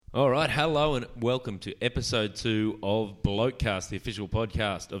All right, hello and welcome to episode 2 of Blokecast, the official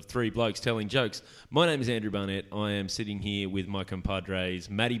podcast of three blokes telling jokes. My name is Andrew Barnett. I am sitting here with my compadres,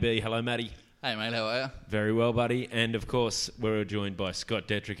 Matty B. Hello, Matty. Hey, mate, how are you? Very well, buddy. And, of course, we're joined by Scott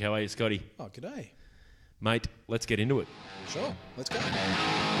Detrick. How are you, Scotty? Oh, g'day. Mate, let's get into it. Sure, let's go.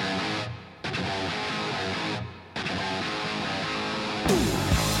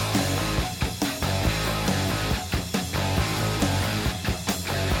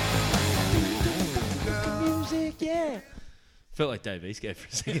 Music, yeah. Felt like Dave Eastgate for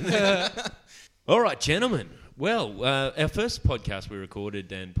a second there. All right, gentlemen. Well, our first podcast we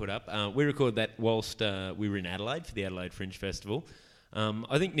recorded and put up, we recorded that whilst we were in Adelaide for the Adelaide Fringe Festival.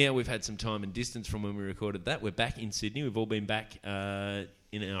 I think now we've had some time and distance from when we recorded that. We're back in Sydney. We've all been back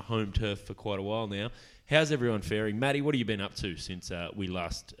in our home turf for quite a while now. How's everyone faring? Matty, what have you been up to since we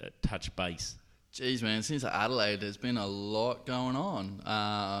last touched base? Jeez, man, since Adelaide, there's been a lot going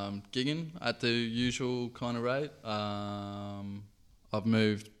on. Gigging at the usual kind of rate. I've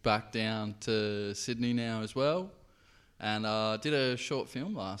moved back down to Sydney now as well. And did a short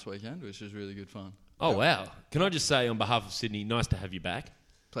film last weekend, which was really good fun. Oh, wow. Can I just say on behalf of Sydney, nice to have you back.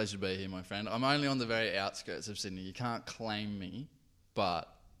 Pleasure to be here, my friend. I'm only on the very outskirts of Sydney. You can't claim me, but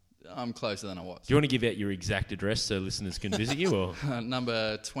I'm closer than I was. Do you want to give out your exact address so listeners can visit you? Or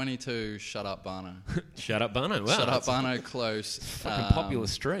Number 22, Shut Up Barno. Shut Up Barno. Wow, Shut Up Barno, close. Fucking popular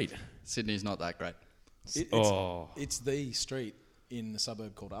street. Sydney's not that great. It's the street in the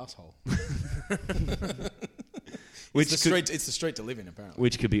suburb called Arsehole. It's the street to live in, apparently.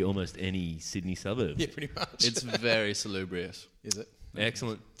 Which could be almost any Sydney suburb. Yeah, pretty much. It's very salubrious. Is it?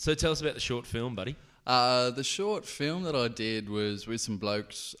 Excellent. So tell us about the short film, buddy. The short film that I did was with some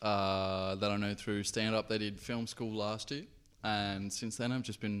blokes that I know through stand-up. They did film school last year, and since then I've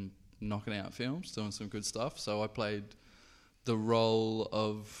just been knocking out films, doing some good stuff. So I played the role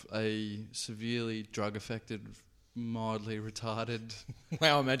of a severely drug-affected, mildly retarded...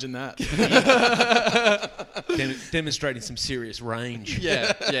 Wow, imagine that. Demonstrating some serious range.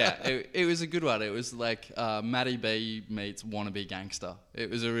 Yeah. It was a good one. It was like Matty B meets wannabe gangster. It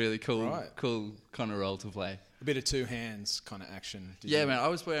was a really cool kind of role to play. A bit of two hands kind of action. Yeah, man. I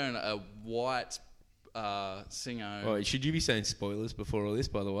was wearing a white Singo. Oh, should you be saying spoilers before all this,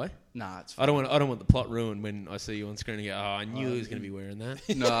 by the way? Nah, it's fine. I don't want the plot ruined when I see you on screen and go, I knew he was going to be wearing that.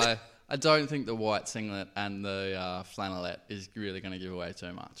 No, I don't think the white singlet and the flannelette is really going to give away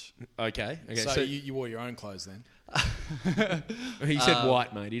too much. Okay. So you wore your own clothes then? He said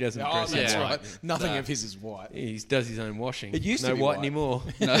white, mate. He doesn't dress in white. Right. Nothing of his is white. He does his own washing. It used to no be white white. anymore.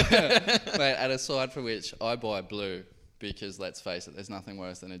 No, mate, and aside from which, I buy blue because, let's face it, there's nothing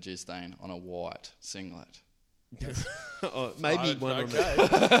worse than a jizz stain on a white singlet. Maybe one on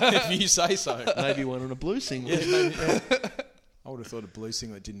if you say so. maybe one on a blue singlet. I would have thought a blue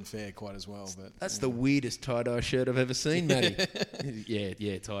singlet didn't fare quite as well. But That's the weirdest tie-dye shirt I've ever seen, Matty.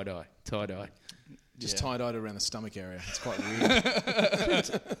 yeah, tie-dye. Just tie-dyed around the stomach area. It's quite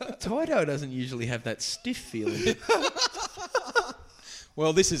weird. Tie-dye doesn't usually have that stiff feeling.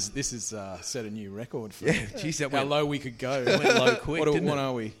 Well, this is set a new record for how low we could go. Went low quick. What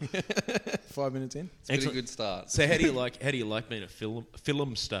are we? 5 minutes in. It's been a good start. So how do you like being a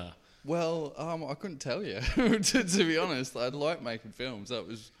film star? Well, I couldn't tell you to be honest. I'd like making films. That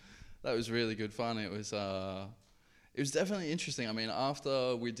was really good fun. It was definitely interesting. I mean,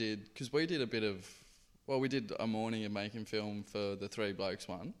 after we did we did a morning of making film for the Three Blokes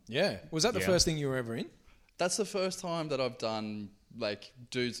one. Yeah, was that the first thing you were ever in? That's the first time that I've done like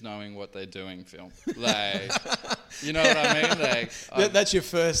dudes knowing what they're doing film. Like, you know what I mean? Like, that's your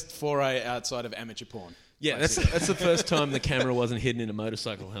first foray outside of amateur porn. Yeah, that's the first time the camera wasn't hidden in a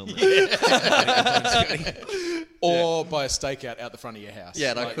motorcycle helmet. Or by a stakeout out the front of your house. Yeah,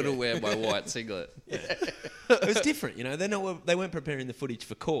 and I couldn't wear my white singlet. It was different, you know. They weren't preparing the footage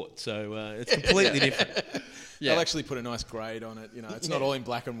for court, so it's completely different. Yeah. They'll actually put a nice grade on it. You know, it's not all in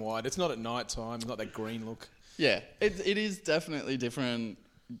black and white. It's not at night time. It's not that green look. Yeah, it is definitely different.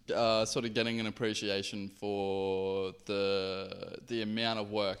 Sort of getting an appreciation for the amount of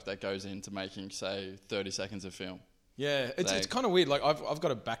work that goes into making, say, 30 seconds of film. Yeah, it's kind of weird. Like I've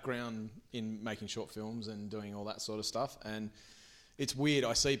got a background in making short films and doing all that sort of stuff, and it's weird.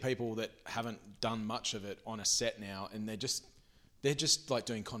 I see people that haven't done much of it on a set now, and they're just like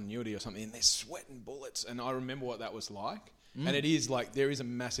doing continuity or something, and they're sweating bullets. And I remember what that was like. And it is like there is a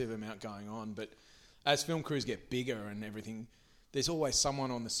massive amount going on, but as film crews get bigger and everything, there's always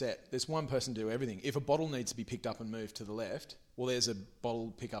someone on the set. There's one person to do everything. If a bottle needs to be picked up and moved to the left, well, there's a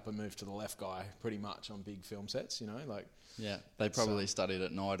bottle pick up and move to the left guy pretty much on big film sets, you know, like... Yeah, they probably studied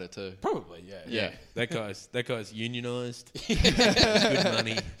at NIDA too. Probably, yeah. That guy's unionised. Good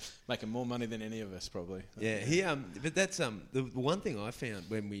money. Making more money than any of us, probably. Yeah, but that's the one thing I found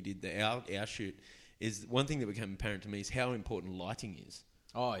when we did our shoot is one thing that became apparent to me is how important lighting is.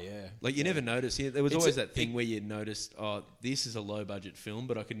 Oh, yeah. Like, you never notice. Yeah, there was always that thing where you noticed, this is a low-budget film,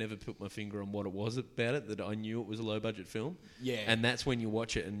 but I could never put my finger on what it was about it, that I knew it was a low-budget film. Yeah. And that's when you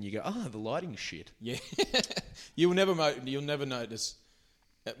watch it and you go, the lighting's shit. Yeah. You'll never notice...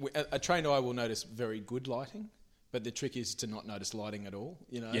 A trained eye will notice very good lighting, but the trick is to not notice lighting at all,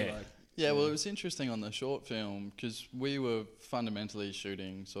 you know? Yeah. Well, it was interesting on the short film because we were fundamentally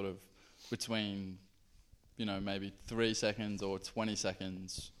shooting sort of between... maybe 3 seconds or 20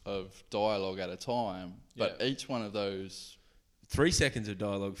 seconds of dialogue at a time. But each one of those... 3 seconds of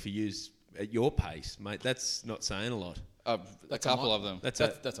dialogue for you at your pace, mate, that's not saying a lot. A couple of them. That's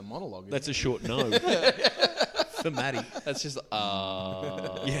a monologue. That's a short no. For Matty. That's just...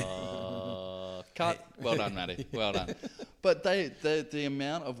 Yeah. Cut. Well done, Matty. Well done. But the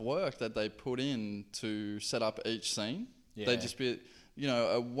amount of work that they put in to set up each scene, they just be...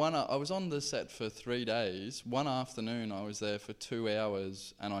 I was on the set for 3 days. One afternoon, I was there for 2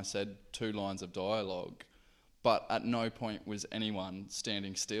 hours, and I said 2 lines of dialogue. But at no point was anyone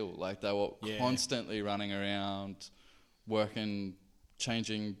standing still. Like, they were constantly running around, working,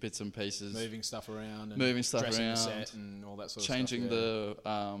 changing bits and pieces, moving stuff around, dressing the set and all that sort of stuff. Changing the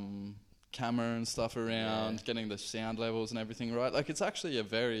camera and stuff around, getting the sound levels and everything right. Like, it's actually a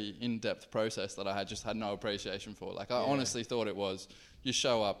very in-depth process that I just had no appreciation for. Like, I honestly thought it was, you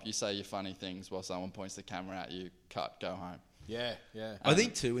show up, you say your funny things while someone points the camera at you, cut, go home. Yeah. I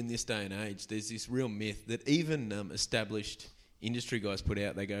think, too, in this day and age, there's this real myth that even established industry guys put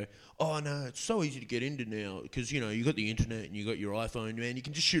out. They go, oh, no, it's so easy to get into now because, you got the internet and you got your iPhone, man. You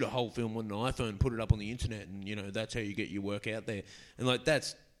can just shoot a whole film on an iPhone, put it up on the internet, and, that's how you get your work out there. And, like,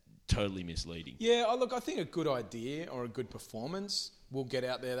 that's totally misleading. Yeah, I think a good idea or a good performance will get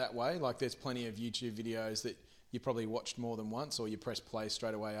out there that way. Like, there's plenty of YouTube videos that you probably watched more than once, or you press play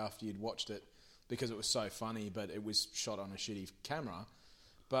straight away after you'd watched it because it was so funny, but it was shot on a shitty camera.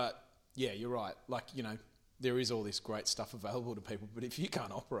 But yeah, you're right. Like, there is all this great stuff available to people, but if you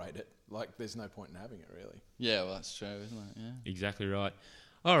can't operate it, like, there's no point in having it, really. Yeah, well, that's true, isn't it? Yeah. Exactly right.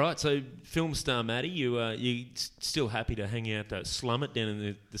 All right, so film star Matty, you still happy to hang out, slum it down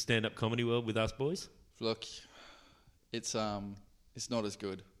in the stand-up comedy world with us boys? Look, it's not as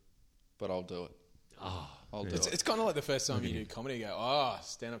good, but I'll do it. I'll do it. It's kind of like the first time you do comedy, you go,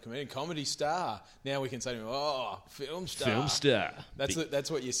 stand-up comedian, comedy star. Now we can say to him, film star. Film star.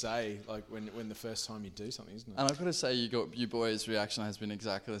 That's what you say, like when the first time you do something, isn't it? And I've got to say, you boys' reaction has been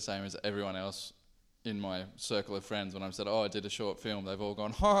exactly the same as everyone else in my circle of friends. When I've said, I did a short film, they've all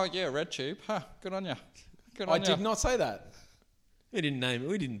gone, RedTube, good on you. I did not say that. We didn't name it.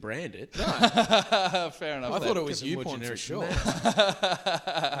 We didn't brand it. No. Fair enough. I thought it was YouPorn for sure.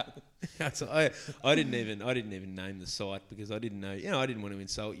 I didn't even name the site because I didn't know. I didn't want to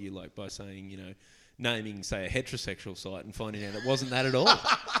insult you like by saying naming say a heterosexual site and finding out it wasn't that at all.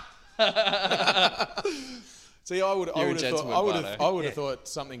 See, I would have thought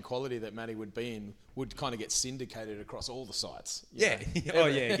something quality that Matty would be in would kind of get syndicated across all the sites. Get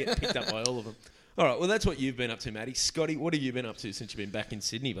picked up by all of them. All right, well, that's what you've been up to, Matty. Scotty, what have you been up to since you've been back in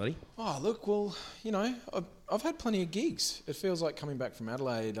Sydney, buddy? Oh, look, well, I've had plenty of gigs. It feels like coming back from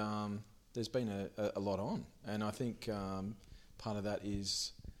Adelaide, there's been a lot on. And I think part of that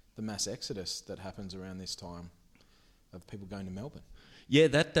is the mass exodus that happens around this time of people going to Melbourne. Yeah,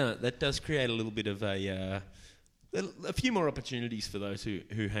 that does create a little bit of a few more opportunities for those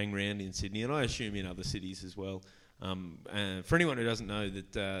who hang around in Sydney, and I assume in other cities as well. For anyone who doesn't know,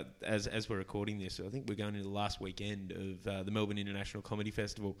 that as we're recording this, I think we're going into the last weekend of the Melbourne International Comedy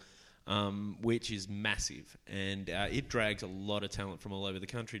Festival, which is massive, and it drags a lot of talent from all over the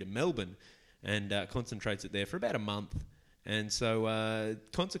country to Melbourne and concentrates it there for about a month. And so,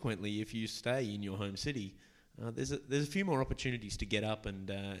 consequently, if you stay in your home city, there's a few more opportunities to get up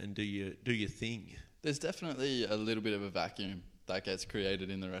and do your thing. There's definitely a little bit of a vacuum that gets created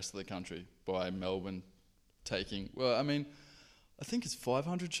in the rest of the country by Melbourne taking... Well, I mean, I think it's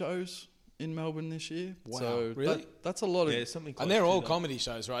 500 shows in Melbourne this year. Wow, so really? That's a lot of... something. And they're all comedy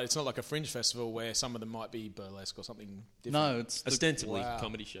shows, right? It's not like a fringe festival where some of them might be burlesque or something different. No, it's... Ostensibly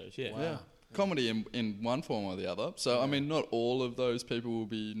comedy shows, yeah. Wow. Yeah. Comedy in one form or the other. So, I mean, not all of those people will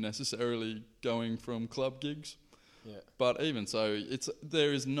be necessarily going from club gigs. Yeah. But even so,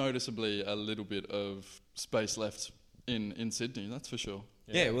 there is noticeably a little bit of space left in Sydney, that's for sure.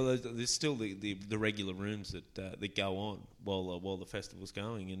 Yeah, well, there's still the regular rooms that go on while the festival's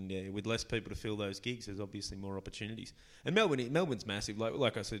going, and with less people to fill those gigs, there's obviously more opportunities. And Melbourne's massive.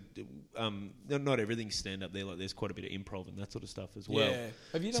 Like I said, not everything's stand up there. Like there's quite a bit of improv and that sort of stuff as well. Yeah.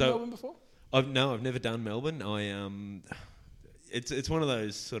 Have you done Melbourne before? I've never done Melbourne. It's one of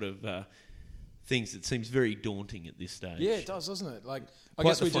those sort of things that seems very daunting at this stage. Yeah, it does, doesn't it? Like, I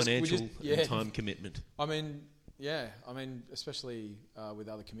Quite guess the we financial just and time commitment. I mean, especially with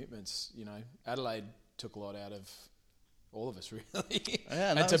other commitments, Adelaide took a lot out of all of us, really.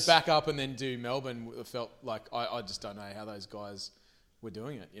 Yeah, and to back up and then do Melbourne, it felt like I just don't know how those guys were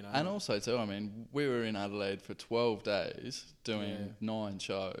doing it, And also, too, I mean, we were in Adelaide for 12 days doing 9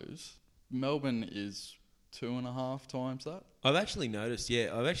 shows. Melbourne is 2.5 times that. I've actually noticed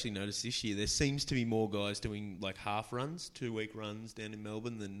this year there seems to be more guys doing like half runs, 2-week runs down in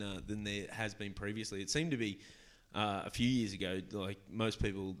Melbourne than there has been previously. It seemed to be a few years ago, like most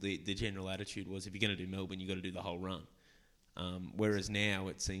people, the general attitude was if you're going to do Melbourne, you've got to do the whole run. Whereas now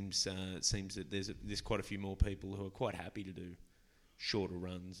it seems that there's quite a few more people who are quite happy to do shorter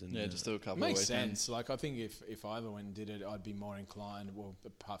runs and just do a couple. Makes of weekends. sense. Like I think if I ever went and did it, I'd be more inclined. Well,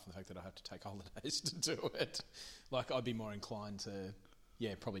 apart from the fact that I have to take holidays to do it, like I'd be more inclined to,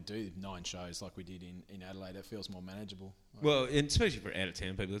 probably do 9 shows like we did in Adelaide. It feels more manageable. Well, and especially for out of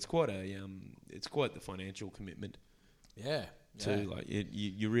town people, it's quite the financial commitment. Yeah. Too, like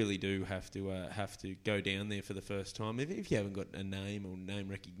you really do have to go down there for the first time. If you haven't got a name or name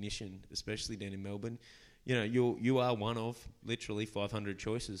recognition, especially down in Melbourne, you are one of literally 500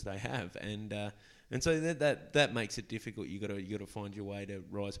 choices they have, and so that makes it difficult. You got to find your way to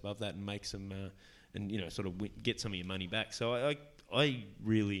rise above that and make some sort of get some of your money back. So I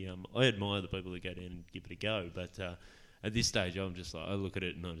really I admire the people that go down and give it a go, but at this stage I'm just like I look at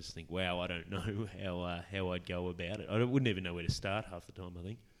it and I just think, wow, I don't know how I'd go about it. I wouldn't even know where to start half the time, I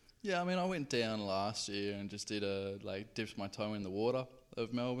think. Yeah, I mean, I went down last year and just did dipped my toe in the water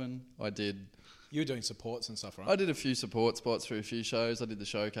of Melbourne. You were doing supports and stuff, right? I did a few support spots for a few shows. I did the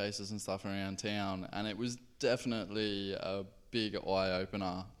showcases and stuff around town, and it was definitely a big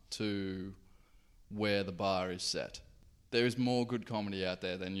eye-opener to where the bar is set. There is more good comedy out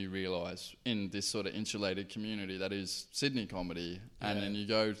there than you realise in this sort of insulated community that is Sydney comedy, and then you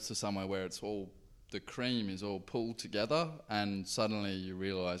go to somewhere where it's all, the cream is all pulled together, and suddenly you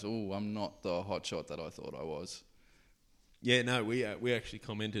realise, oh, I'm not the hotshot that I thought I was. Yeah, no, we actually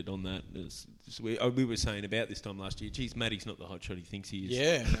commented on that. We were saying about this time last year, geez, Matty's not the hotshot he thinks he is.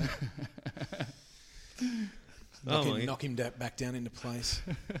 Yeah. Knock him back down into place.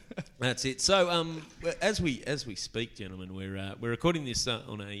 That's it. So, as we speak, gentlemen, we're recording this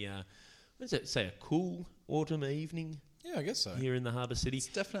on a what does it say? A cool autumn evening. Yeah, I guess so. Here in the Harbour City, it's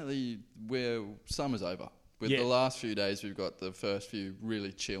definitely where summer's over. With the last few days, we've got the first few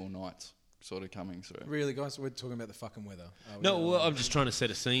really chill nights sort of coming through. Really, guys, we're talking about the fucking weather. No, well, I'm just trying to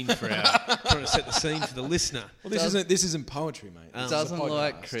set a scene for trying to set the scene for the listener. Well, this isn't poetry, mate. Doesn't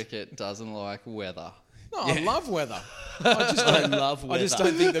like cricket, doesn't like weather. No, I love weather. I love weather. I just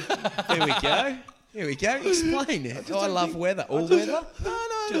don't think that. There we go. Here we go. Explain it. I love weather. All weather? No.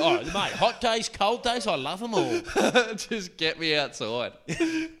 Oh, mate, hot days, cold days, I love them all. Just get me outside.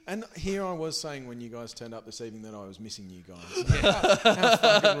 And here I was saying when you guys turned up this evening that I was missing you guys. How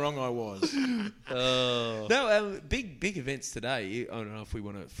fucking wrong I was. No, big events today. I don't know if we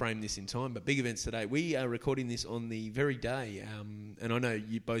want to frame this in time, but big events today. We are recording this on the very day, and I know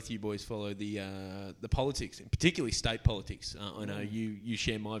both you boys follow the politics, and particularly state politics. I know you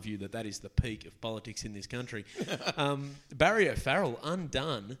share my view that is the peak of politics in this country. Barry O'Farrell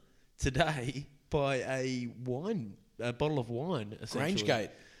undone today by a bottle of wine. Grangegate.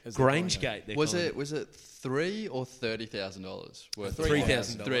 Grangegate. Was it $3,000 or $30,000 worth?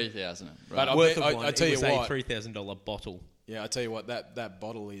 $3,000. $3,000. Right. But Worth of wine. I tell it you was what, a $3,000 bottle. Yeah, I tell you what, that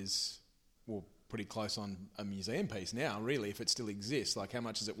bottle is pretty close on a museum piece now. Really, if it still exists, like how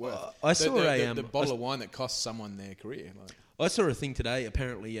much is it worth? I saw the bottle of wine that costs someone their career. Like. I saw a thing today.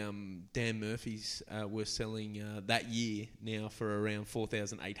 Apparently, Dan Murphy's were selling that year now for around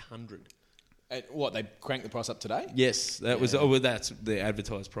 $4,800. What, they cranked the price up today? Yes, that's the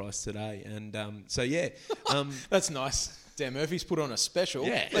advertised price today, and that's nice. Dan Murphy's put on a special.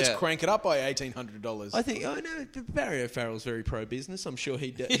 Yeah, let's crank it up by $1,800. I think I know Barry O'Farrell's very pro business. I'm sure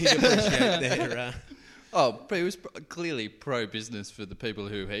he'd appreciate their. But he was clearly pro-business for the people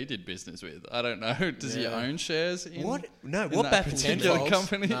who he did business with. I don't know. Does he own shares in what? No, in what that baffles particular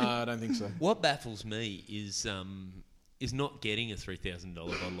company? No, I don't think so. What baffles me is not getting a $3,000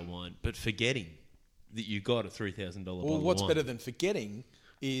 bottle of wine, but forgetting that you got a $3,000 bottle of wine. Well, what's better than forgetting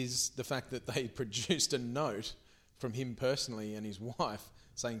is the fact that they produced a note from him personally and his wife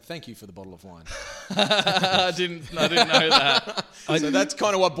saying thank you for the bottle of wine. I didn't know that. So that's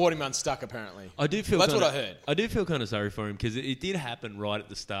kind of what brought him unstuck, apparently. I do feel That's kinda, what I heard. I do feel kind of sorry for him because it did happen right at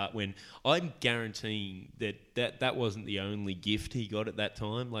the start when I'm guaranteeing that wasn't the only gift he got at that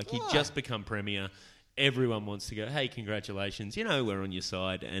time. Like he'd just become premier. Everyone wants to go, hey, congratulations. You know, we're on your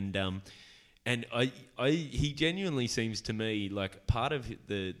side. And he genuinely seems to me like part of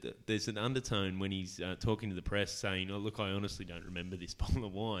there's an undertone when he's talking to the press saying, oh, look, I honestly don't remember this bottle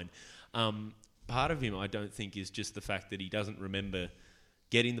of wine. Part of him, I don't think, is just the fact that he doesn't remember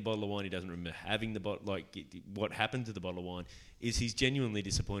getting the bottle of wine. He doesn't remember having the bottle, what happened to the bottle of wine. Is he's genuinely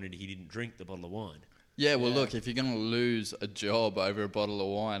disappointed he didn't drink the bottle of wine. Yeah, well, look, if you're going to lose a job over a bottle of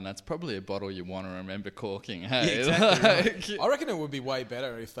wine, that's probably a bottle you want to remember corking, hey? Yeah, exactly I reckon it would be way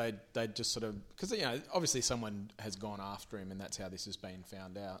better if they'd just sort of... Because, you know, obviously someone has gone after him and that's how this has been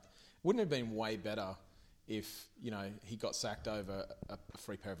found out. Wouldn't it have been way better if, you know, he got sacked over a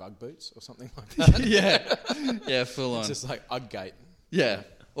free pair of Ugg boots or something like that? Yeah, full on. It's just like Ugggate. Yeah,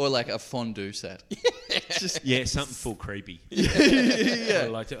 or like a fondue set. Yeah, something full creepy. Yeah. I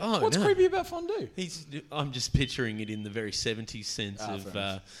like to, oh, What's no. creepy about fondue? I'm just picturing it in the very 70s sense of,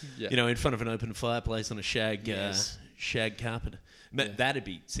 Yeah. you know, in front of an open fireplace on a shag carpet. Yeah. That'd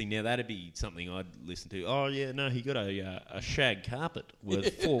be something I'd listen to. Oh yeah, no, he got a shag carpet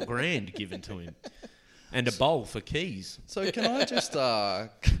worth $4,000 given to him, and a bowl for keys. So can I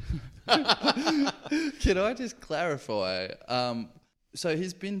just clarify? So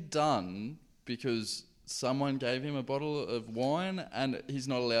he's been done because someone gave him a bottle of wine, and he's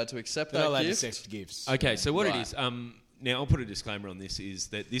not allowed to accept They're not that allowed gift. to accept gifts. Okay, so what Right. it is, now I'll put a disclaimer on this, is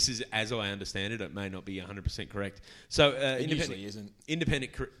that this is, as I understand it, it may not be 100% correct. So It usually isn't.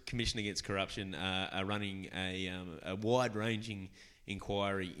 Independent Commission Against Corruption are running a wide-ranging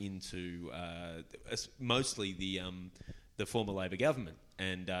inquiry into mostly the former Labor government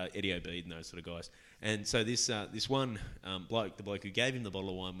and Eddie Obeid and those sort of guys. And so this one bloke, the bloke who gave him the bottle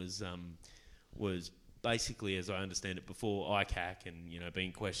of wine, was basically, as I understand it, before ICAC and, you know,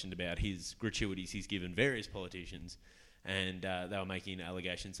 being questioned about his gratuities he's given various politicians, and they were making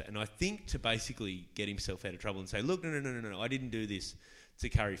allegations. And I think to basically get himself out of trouble and say, look, no, I didn't do this to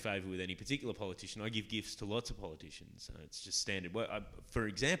curry favour with any particular politician. I give gifts to lots of politicians. So it's just standard. For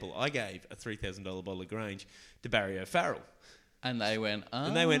example, I gave a $3,000 bottle of Grange to Barry O'Farrell. And they went,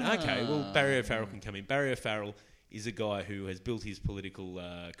 And they went, okay, well, Barry O'Farrell can come in. Barry O'Farrell is a guy who has built his political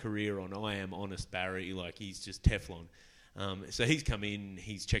career on I am honest Barry, like he's just Teflon. So he's come in,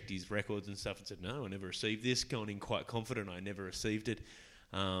 he's checked his records and stuff and said, no, I never received this. Gone in quite confident, I never received it.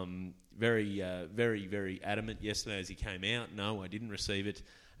 Very, very adamant yesterday as he came out, no, I didn't receive it.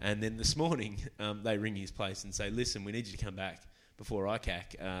 And then this morning, they ring his place and say, listen, we need you to come back before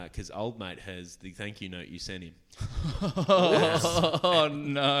ICAC because old mate has the thank you note you sent him. oh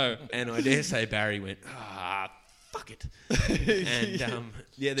no. And I dare say Barry went, fuck it. And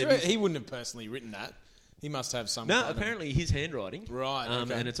He wouldn't have personally written that. He must have some... No, apparently his handwriting. Right,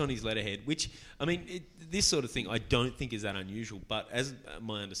 okay. And it's on his letterhead, which, I mean, this sort of thing I don't think is that unusual, but as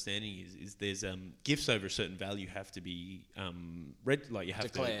my understanding is there's gifts over a certain value have to be you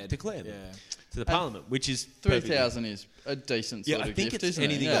have to declare them to the Parliament, which is 3,000 is a decent sort of gift, isn't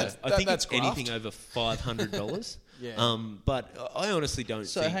it? Yeah. I think that's it's anything over $500. Yeah. But I honestly don't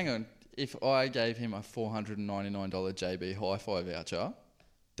So think... hang on, if I gave him a $499 JB Hi-Fi voucher...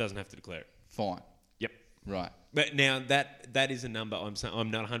 Doesn't have to declare it. Fine. Yep. Right. But now that is a number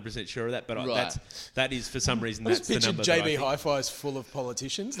I'm not 100% sure of that, but Right. that is for some reason I that's just the pictured number that I JB think. Hi-Fi is full of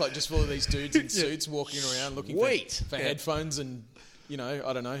politicians, like just full of these dudes in suits walking around looking for headphones and, you know,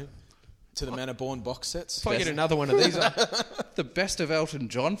 I don't know, to the Manor Born box sets. If I get another one of these, The best of Elton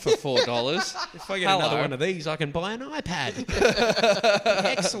John for $4. if I get another one of these, I can buy an iPad.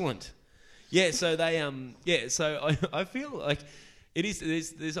 Excellent. Yeah, so they so I feel like it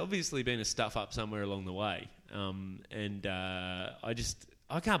is. There's obviously been a stuff up somewhere along the way, and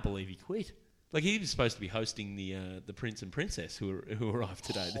I can't believe he quit. Like he was supposed to be hosting the Prince and Princess who arrived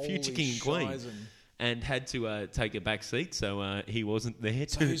today, the future King and Queen, and had to take a back seat, so he wasn't there.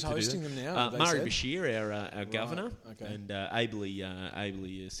 So who's hosting them now? Murray Bashir, our governor, okay. and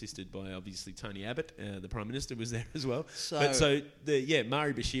ably assisted by obviously Tony Abbott, the Prime Minister was there as well. Murray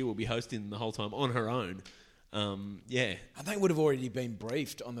Bashir will be hosting them the whole time on her own. And they would have already been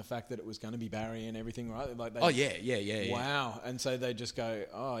briefed on the fact that it was going to be Barry and everything, right? Like Yeah. Wow. And so they just go,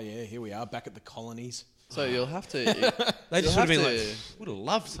 oh, yeah, here we are, back at the colonies. So you'll have to... They just would have been like, would have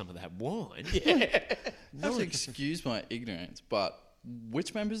loved some of that wine. You have to excuse my ignorance, but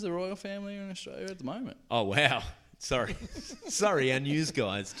which members of the royal family are in Australia at the moment? Oh, wow. Sorry, our news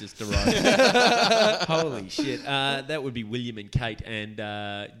guys just arrived. Holy shit! That would be William and Kate and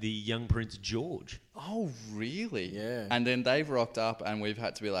the young Prince George. Oh, really? Yeah. And then they've rocked up, and we've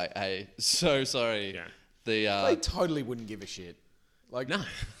had to be like, "Hey, so sorry." Yeah. They totally wouldn't give a shit. Like, No.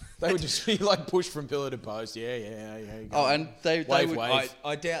 They would just be like pushed from pillar to post. Yeah. Oh, and they Wave, would. wave.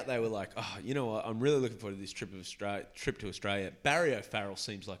 I doubt they were like, oh, you know what? I'm really looking forward to this trip to Australia. Barry O'Farrell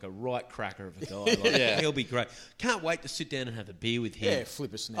seems like a right cracker of a guy. Like, Yeah. He'll be great. Can't wait to sit down and have a beer with him. Yeah,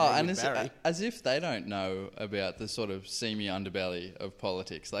 flip a snag Oh, and with Barry. as if they don't know about the sort of seamy underbelly of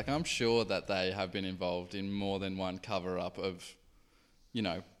politics. Like, I'm sure that they have been involved in more than one cover-up of,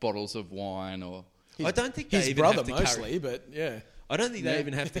 bottles of wine or... I don't think they His even brother have to mostly, but yeah. I don't think they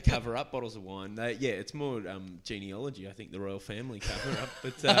even have to cover up bottles of wine. It's more genealogy. I think the royal family cover up,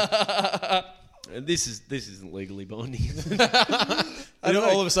 but this isn't legally binding. And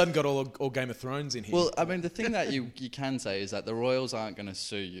all of a sudden got all Game of Thrones in here. Well, I mean, the thing that you can say is that the royals aren't going to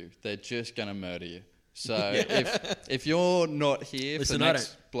sue you. They're just going to murder you. So if you're not here Listen, for the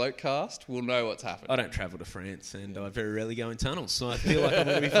next bloke cast, we'll know what's happened. I don't travel to France, and I very rarely go in tunnels, so I feel like I'm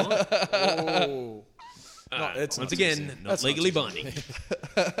going to be fine. Oh. Once not again, too soon. not That's not legally too binding.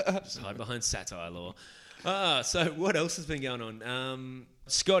 Just hide behind satire law. So what else has been going on?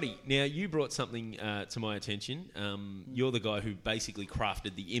 Scotty, now you brought something to my attention. You're the guy who basically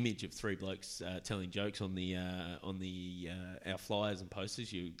crafted the image of three blokes telling jokes on our flyers and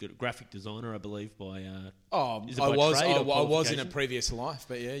posters. You're a graphic designer, I believe, by is it I by was trade or in a qualification? previous life,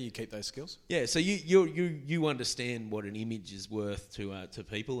 but yeah, you keep those skills. Yeah, so you understand what an image is worth to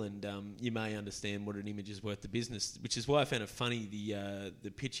people, and you may understand what an image is worth to business, which is why I found it funny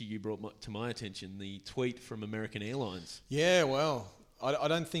the picture you brought to my attention, the tweet from American Airlines. Yeah, well, I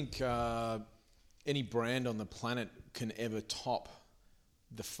don't think any brand on the planet can ever top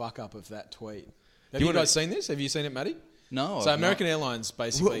the fuck up of that tweet. Have you guys seen this? Have you seen it, Matty? No. So I've American not. Airlines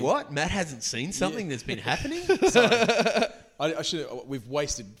basically... What? Matt hasn't seen something that's been happening? I should. We've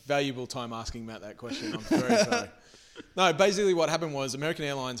wasted valuable time asking Matt that question. I'm very sorry. No, basically what happened was American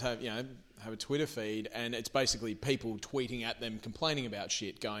Airlines have a Twitter feed, and it's basically people tweeting at them, complaining about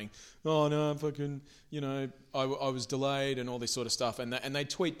shit, going, "Oh no, I'm fucking, I was delayed," and all this sort of stuff, and they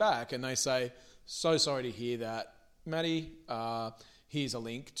tweet back and they say, "So sorry to hear that, Matty. Here's a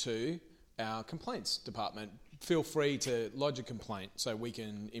link to our complaints department. Feel free to lodge a complaint so we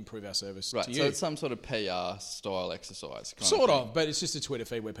can improve our service Right, to you." so it's some sort of PR style exercise. Sort of, but it's just a Twitter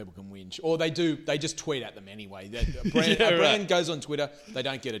feed where people can whinge. Or they just tweet at them anyway. A brand goes on Twitter, they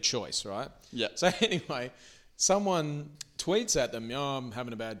don't get a choice, right? Yeah. So anyway, someone tweets at them, "Oh, I'm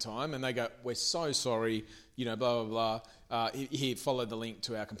having a bad time," and they go, "We're so sorry, blah, blah, blah. Here, follow the link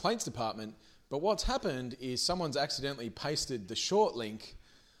to our complaints department." But what's happened is someone's accidentally pasted the short link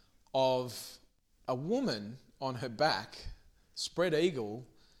of a woman on her back, spread eagle,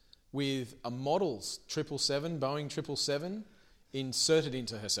 with a model's 777, Boeing 777, inserted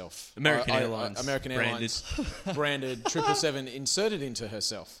into herself. American Airlines branded 777 inserted into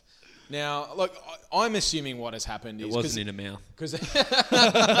herself. Now, look, I'm assuming what has happened is... It wasn't in a mouth. Because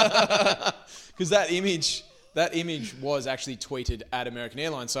that image was actually tweeted at American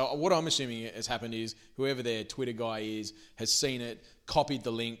Airlines. So what I'm assuming has happened is whoever their Twitter guy is has seen it, copied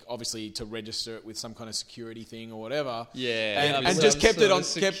the link, obviously to register it with some kind of security thing or whatever. Yeah, and just kept it on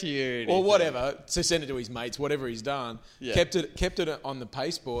security or whatever to send it to his mates, whatever he's done. Yeah. Kept it on the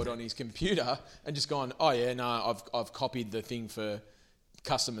pasteboard on his computer and just gone, "Oh yeah, no, I've copied the thing for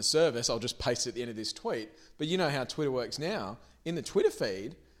customer service. I'll just paste it at the end of this tweet." But you know how Twitter works now. In the Twitter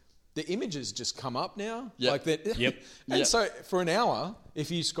feed, the images just come up now. Yep. Like that. Yep. And so for an hour,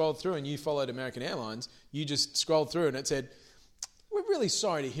 if you scrolled through and you followed American Airlines, you just scrolled through and it said, "We're really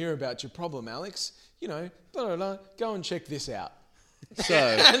sorry to hear about your problem, Alex. Blah, blah, blah. Go and check this out." So,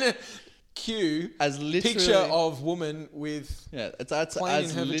 And cue as literally... picture of woman with... Yeah, that's plane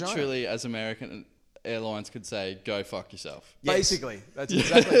as in her vagina. literally as American Airlines could say, "Go fuck yourself." Yes. Basically. That's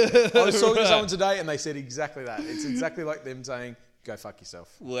exactly... I was talking to someone today and they said exactly that. It's exactly like them saying, "Go fuck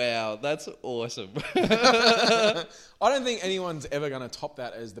yourself." Wow, that's awesome. I don't think anyone's ever going to top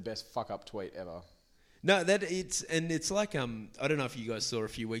that as the best fuck up tweet ever. No, it's like I don't know if you guys saw a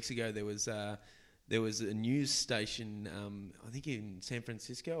few weeks ago there was a news station I think in San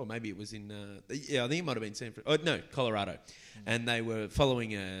Francisco, or maybe it was in I think it might have been Colorado, and they were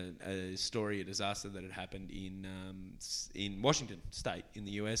following a story, a disaster that had happened in Washington State in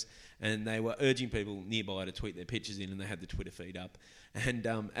the US, and they were urging people nearby to tweet their pictures in, and they had the Twitter feed up. And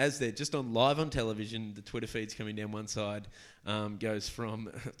as they're just live on television, the Twitter feed's coming down one side, goes from,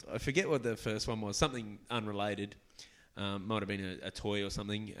 I forget what the first one was, something unrelated, Might have been a toy or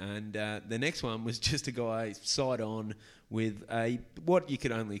something. And the next one was just a guy side on with what you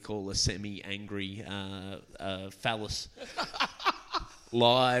could only call a semi-angry phallus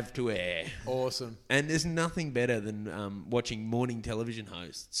live to air. Awesome. And there's nothing better than watching morning television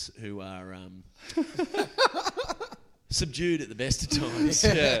hosts who are subdued at the best of times.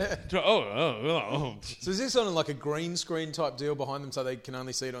 Yeah. Oh. So is this on like a green screen type deal behind them so they can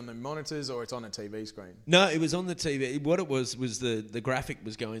only see it on the monitors, or it's on a TV screen? No, it was on the TV. What it was the graphic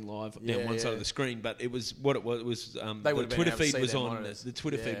was going live down one side yeah. of the screen, but it was what it was They the would have been Twitter able to feed see was their on monitors. the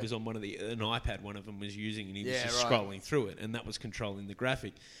Twitter feed Yeah. was on an iPad one of them was using, and he was Yeah, just right. scrolling through it, and that was controlling the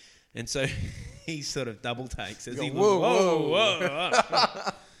graphic. And so he sort of double takes as You he go, was, whoa.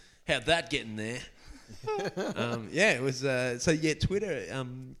 how'd that get in there? It was Twitter.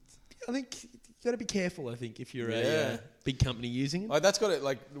 I think you got to be careful. I think if you're a Yeah. big company using it. Like that's got it.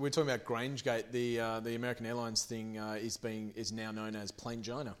 Like we're talking about Grangegate. The American Airlines thing is now known as Plain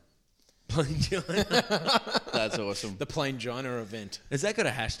China. Plain China. That's awesome. The Plain China event. Has that got a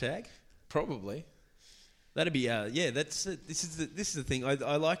hashtag? Probably. That'd be That's this is the thing.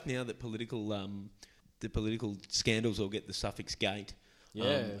 I like now that the political scandals all get the suffix gate.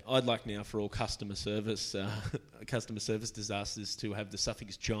 Yeah. I'd like now for all customer service disasters to have the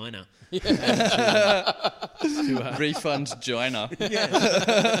suffix China. Refund China.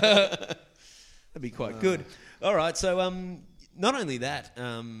 That'd be quite good. All right, so not only that,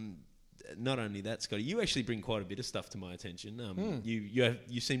 Scotty, you actually bring quite a bit of stuff to my attention.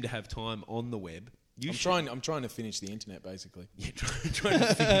 You seem to have time on the web. I'm trying to finish the internet, basically. Yeah, trying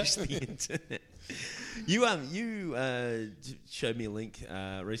to finish the internet. You showed me a link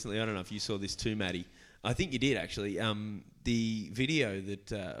recently. I don't know if you saw this too, Maddie. I think you did actually. The video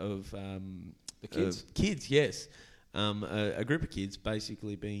that of The kids? kids, yes. A group of kids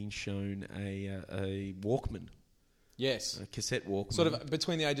basically being shown a Walkman, Yes. a cassette Walkman. Sort of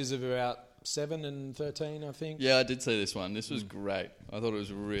between the ages of about 7 and 13, I think. Yeah, I did see this one. This was great. I thought it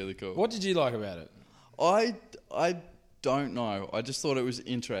was really cool. What did you like about it? I don't know. I just thought it was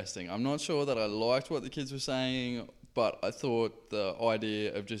interesting. I'm not sure that I liked what the kids were saying, but I thought the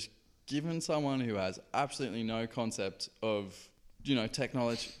idea of just giving someone who has absolutely no concept of,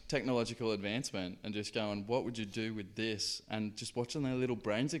 technological advancement and just going, what would you do with this? And just watching their little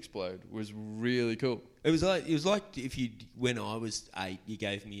brains explode was really cool. It was like if when I was 8, you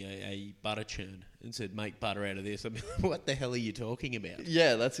gave me a butter churn and said make butter out of this. I mean, what the hell are you talking about?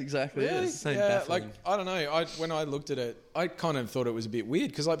 Yeah, that's exactly Really? it. Same Yeah, baffling. like I don't know. When I looked at it, I kind of thought it was a bit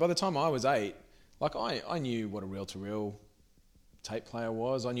weird because, like, by the time I was 8, like I knew what a reel-to-reel tape player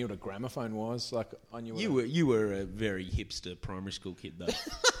was. I knew what a gramophone was. Like I knew. You were a very hipster primary school kid though.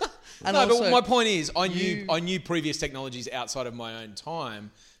 And no, also, but my point is, I you- knew previous technologies outside of my own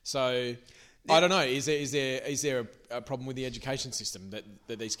time. So I don't know. Is there a problem with the education system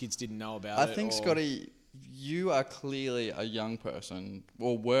that these kids didn't know about? I think, Scotty, you are clearly a young person,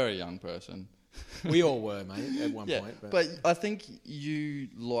 or were a young person. we all were, mate, at one Yeah, point. but I think you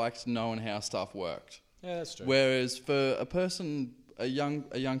liked knowing how stuff worked. yeah, that's true. Whereas for a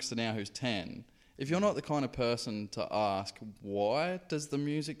youngster now who's 10, if you're not the kind of person to ask why does the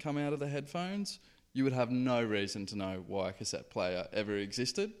music come out of the headphones, you would have no reason to know why a cassette player ever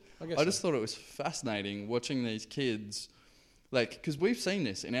existed. I just thought it was fascinating watching these kids, like, because we've seen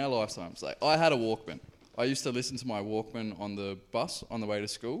this in our lifetimes. Like, I had a Walkman. I used to listen to my Walkman on the bus on the way to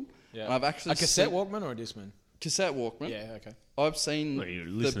school. Yeah. And I've actually a cassette seen- Walkman or a Discman? Cassette Walkman. Yeah, okay. I've seen Well, you're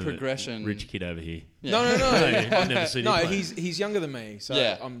the listening to progression. rich kid over here. Yeah. No. I've never seen No, him play. he's younger than me, so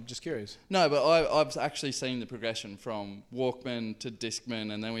Yeah. I'm just curious. No, but I've actually seen the progression from Walkman to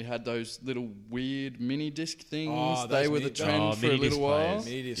Discman, and then we had those little weird mini disc things. Oh, They those were the mini- trend Oh, for a mini disc little while. players.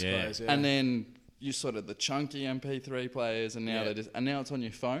 Mini disc Yeah. players, yeah. And then you sort of the chunky MP3 players, and now Yeah. now it's on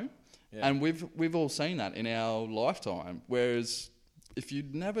your phone. Yeah. And we've all seen that in our lifetime. Whereas if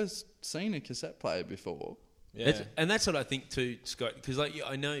you'd never seen a cassette player before, yeah. That's what I think too, Scott. Because like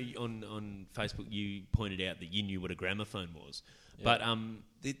I know on Facebook you pointed out that you knew what a gramophone was, but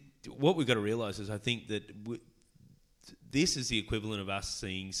what we've got to realise is I think that this is the equivalent of us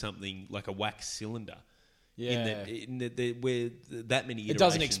seeing something like a wax cylinder. Yeah. In that where that many iterations. It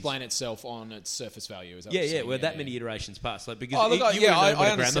doesn't explain itself on its surface value. Is that what Yeah, you're yeah. saying? Where that many iterations passed, like because Oh, look, you yeah, would've known what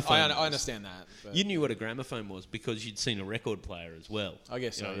a understand, gramophone I was. understand that. But You knew what a gramophone was because you'd seen a record player as well. I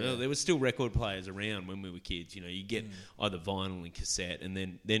guess You so, know, yeah. there were still record players around when we were kids. You know, you get either vinyl and cassette, and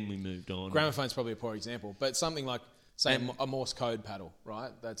then we moved on. Gramophone's probably a poor example, but something like, say, a Morse code paddle, right?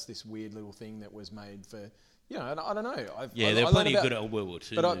 That's this weird little thing that was made for, you know, I don't know. There are plenty of good old World War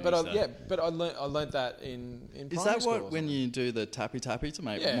II movies, but I learned that in Is primary that school what or when something. you do the tappy to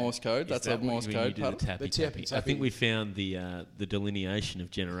make Yeah. Morse code? That's a Morse when you code do the paddle. tappy The tappy tappy. I think tappy. we found the delineation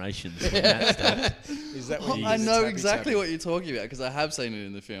of generations from that stuff. Is that what you I use, know tappy exactly tappy? what you're talking about because I have seen it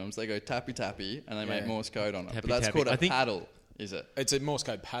in the films. They go tappy and they make Yeah. Morse code on it. Tappy But that's tappy. called I a think- paddle, is it? It's a Morse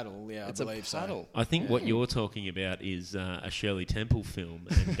code paddle. Yeah, It's I a believe paddle. I think what you're talking about is a Shirley Temple film,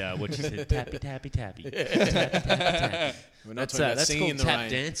 and what you said, tappy tappy tappy. Tappy, tappy, tappy. We're not That's talking about that's singing called in the tap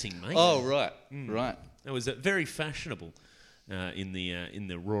rain. dancing, mate. Oh, right. Right. It was very fashionable in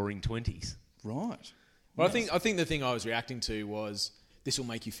the Roaring '20s. Right. Well, I think the thing I was reacting to was this will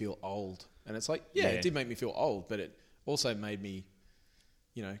make you feel old, and it's like, yeah, Yeah. it did make me feel old, but it also made me,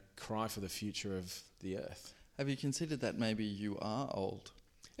 you know, cry for the future of the earth. Have you considered that maybe you are old?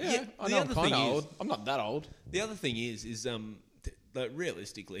 Yeah, I the know I'm other kind thing of is- old. I'm not that old. The other thing is like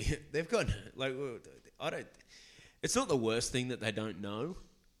realistically, they've got like I don't. It's not the worst thing that they don't know.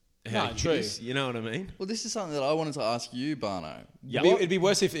 How No, to true. use, you know what I mean? Well, this is something that I wanted to ask you, Barno. Yeah. It'd be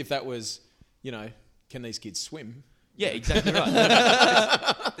worse if that was, you know, can these kids swim? Yeah, exactly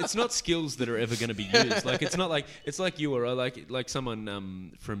right. It's not skills that are ever going to be used. Like it's not like it's like you or I, like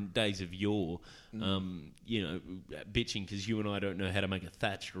someone from days of yore, you know, bitching because you and I don't know how to make a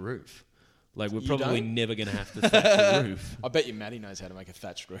thatched roof. Like we're You probably don't? never going to have to thatch a roof. I bet you Maddie knows how to make a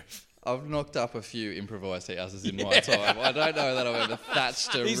thatched roof. I've knocked up a few improvised houses in my time. I don't know that I've ever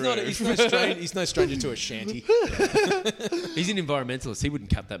thatched a He's roof. he's no stranger to a shanty. He's an environmentalist. He wouldn't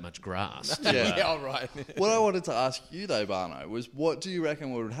cut that much grass. Yeah. all right. What I wanted to ask you though, Barno, was what do you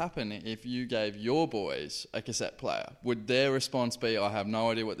reckon would happen if you gave your boys a cassette player? Would their response be, I have no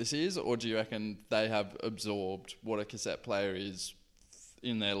idea what this is, or do you reckon they have absorbed what a cassette player is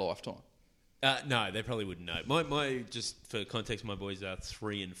in their lifetime? No, they probably wouldn't know. My just for context, my boys are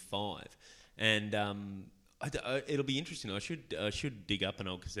 3 and 5, and it'll be interesting. I should dig up an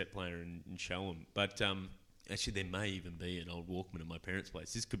old cassette player and show them. But actually, there may even be an old Walkman at my parents'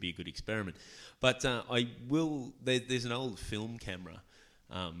 place. This could be a good experiment. But I will. There's an old film camera,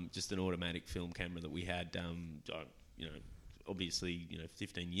 just an automatic film camera that we had. You know, obviously,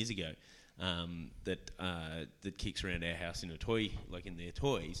 15 years ago. That kicks around our house in a toy, like in their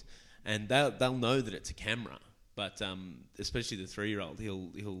toys. And they'll know that it's a camera, but especially the 3-year-old,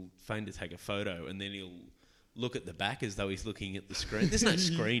 he'll feign to take a photo and then he'll look at the back as though he's looking at the screen. There's no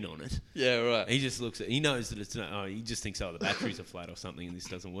screen on it. Yeah, right. He just looks at. He knows that it's not. Oh, he just thinks, the batteries are flat or something, and this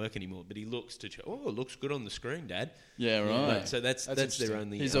doesn't work anymore. But he looks to. It looks good on the screen, Dad. Yeah, right. But, so that's their interesting.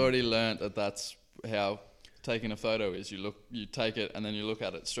 only. He's already learnt that that's how taking a photo is. You take it and then you look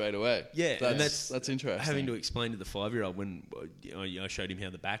at it straight away. Yeah, and that's interesting. Having to explain to the 5-year-old when I showed him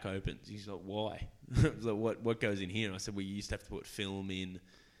how the back opens. He's like, "Why? I was like, what goes in here?" And I said, "Well, you used to have to put film in,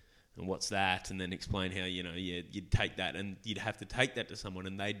 and what's that?" And then explain how you'd take that and you'd have to take that to someone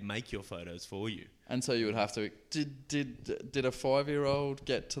and they'd make your photos for you. And so you would have to. Did a 5-year-old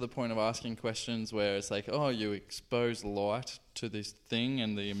get to the point of asking questions where it's like, oh, you expose light to this thing,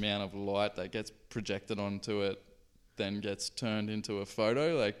 and the amount of light that gets projected onto it then gets turned into a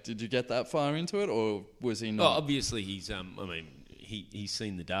photo? Like, did you get that far into it, or was he Oh, not? obviously he's. He's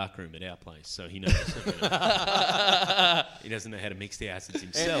seen the dark room at our place, so he knows. He doesn't know how to mix the acids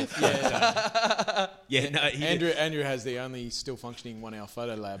himself. Andrew has the only still functioning 1-hour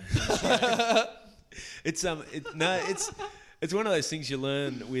photo lab. It's it's one of those things you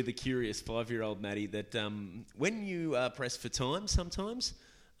learn with a curious 5-year-old, Matty, that when you press for time, sometimes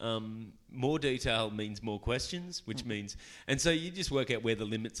more detail means more questions, which means, and so you just work out where the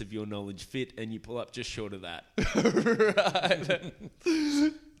limits of your knowledge fit, and you pull up just short of that. Right.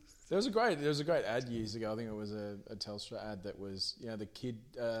 There was a great ad years ago. I think it was a Telstra ad that was the kid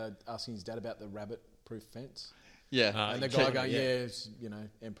asking his dad about the rabbit-proof fence, Yeah. and the guy going, it's,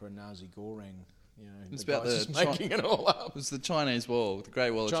 Emperor Nazi Goreng. It's the about guy's the just making it all up. It was the Chinese Wall, the Great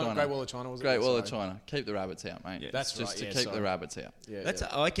Wall of China. Great Wall of China, was it? Great Wall of Sorry. China. Keep the rabbits out, mate. Yeah. That's just right, to yeah, keep sorry. the rabbits out. Yeah,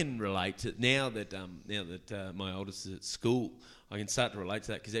 I can relate to now that my oldest is at school. I can start to relate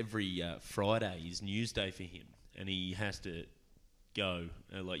to that because every Friday is news day for him, and he has to go.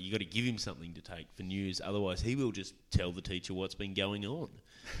 You got to give him something to take for news, otherwise he will just tell the teacher what's been going on.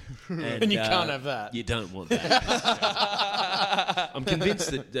 And you can't have that. You don't want that. I'm convinced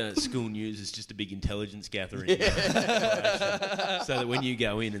that school news is just a big intelligence gathering, so that when you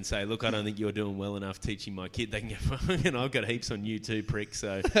go in and say, "Look, I don't think you're doing well enough teaching my kid," they can go, "I've got heaps on you too, prick."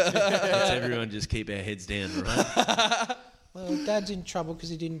 So let's everyone just keep our heads down, right? Well, Dad's in trouble because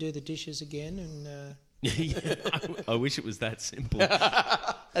he didn't do the dishes again, and I wish it was that simple.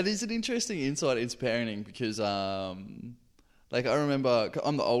 And there's an interesting insight into parenting because, Like, I remember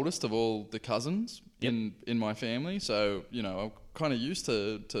I'm the oldest of all the cousins in my family, so, you know, I'm kind of used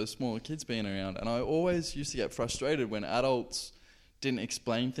to smaller kids being around, and I always used to get frustrated when adults didn't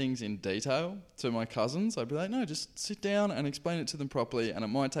explain things in detail to my cousins. I'd be like, no, just sit down and explain it to them properly, and it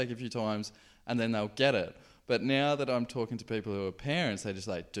might take a few times, and then they'll get it. But now that I'm talking to people who are parents, they're just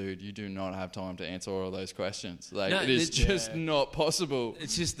like, dude, you do not have time to answer all those questions. Like, No, it is just not possible.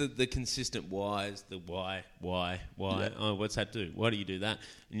 It's just the consistent whys, the why. Yeah. Oh, what's that do? Why do you do that?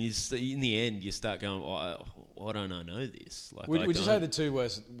 And in the end, you start going, why don't I know this? Like, Would you say the two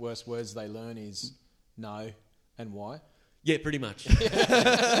worst words they learn is no and why? Yeah, pretty much.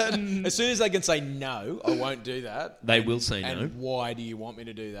 As soon as they can say no, I won't do that. They will say no. And why do you want me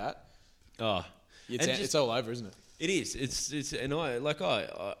to do that? Oh, It's all over, isn't it? it is. It's and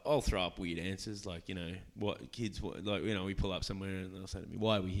I'll throw up weird answers like, you know, what kids like, you know, we pull up somewhere and they'll say to me,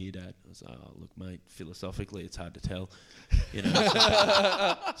 "Why are we here, Dad?" I was like, "Oh, look, mate, philosophically, it's hard to tell." You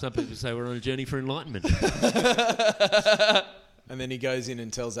know, some people say we're on a journey for enlightenment. And then he goes in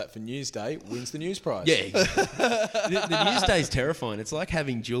and tells that for Newsday, wins the news prize. Yeah, exactly. the Newsday's terrifying. It's like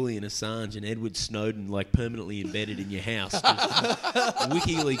having Julian Assange and Edward Snowden like permanently embedded in your house, just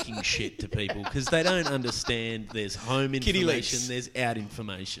wiki-leaking shit to people because they don't understand. There's home Kitty information, leaks. there's out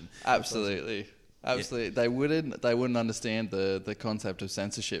information. Absolutely. They wouldn't understand the concept of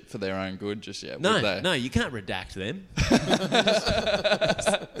censorship for their own good just yet, would they? No, you can't redact them.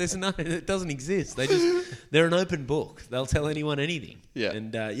 It doesn't exist. They're an open book. They'll tell anyone anything. Yeah.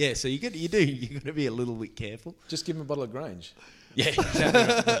 And so you got to be a little bit careful. Just give him a bottle of Grange. Yeah,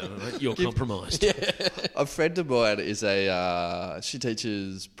 exactly. Right. You're compromised. A friend of mine she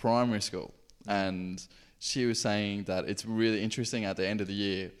teaches primary school, and she was saying that it's really interesting at the end of the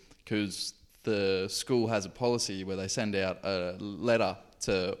year because the school has a policy where they send out a letter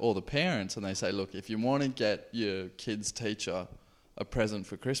to all the parents and they say, look, if you want to get your kid's teacher a present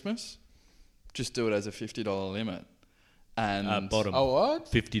for Christmas, just do it as a $50 limit. And Bottom. Oh,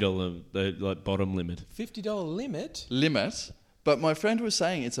 what? $50 like bottom limit. $50 limit? Limit. But my friend was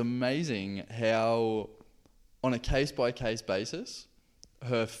saying it's amazing how, on a case-by-case basis,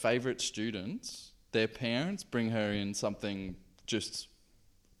 her favourite students, their parents bring her in something just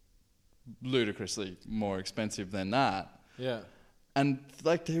ludicrously more expensive than that. Yeah. And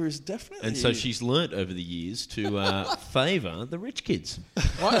like there is definitely... And so she's learnt over the years to favour the rich kids.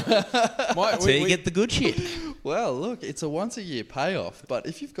 So you get the good shit. Well, look, it's a once-a-year payoff, but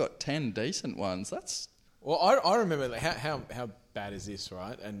if you've got 10 decent ones, that's... Well, I remember like, how bad is this,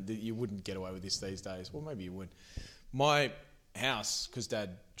 right? And you wouldn't get away with this these days. Well, maybe you would. My house, because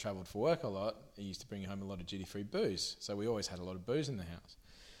Dad travelled for work a lot, he used to bring home a lot of duty-free booze. So we always had a lot of booze in the house.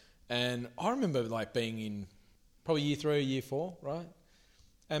 And I remember like being in probably year 3 or year 4, right?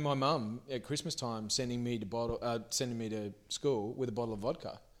 And my mum at Christmas time sending me to school with a bottle of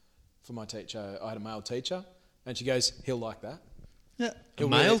vodka for my teacher. I had a male teacher, and she goes, "He'll like that." Yeah. A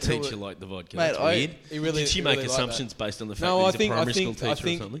male teacher like the vodka. Mate, That's weird. He really- Did she he make really liked assumptions based on the fact No, that I he's think a primary school teacher I or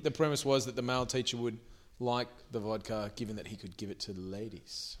something? think the premise was that the male teacher would like the vodka, given that he could give it to the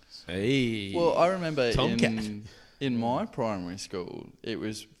ladies. Hey. Well, I remember Tomcat. in my primary school, it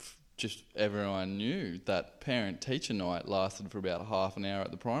was just everyone knew that parent-teacher night lasted for about half an hour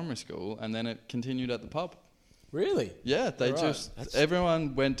at the primary school, and then it continued at the pub. Really? Yeah, they Right.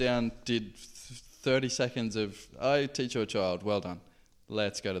 everyone went down, did 30 seconds of, I teach your child, well done,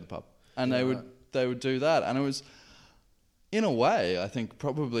 let's go to the pub. And they would do that, and it was, in a way, I think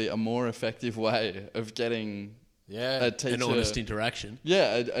probably a more effective way of getting Yeah. a teacher... An honest interaction.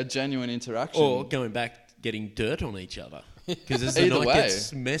 Yeah, a genuine interaction. Or going back, getting dirt on each other. Because as the Either night way.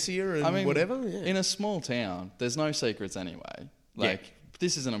 gets messier and whatever. Yeah. In a small town, there's no secrets anyway. Like,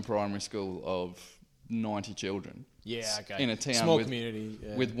 this isn't a primary school of 90 children. Yeah, okay. In a town Small with, community.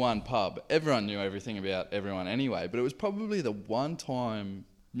 Yeah. with one pub. Everyone knew everything about everyone anyway, but it was probably the one time,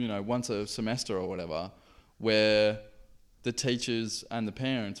 once a semester or whatever, where the teachers and the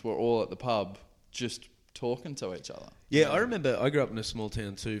parents were all at the pub just talking to each other. Yeah, I remember. I grew up in a small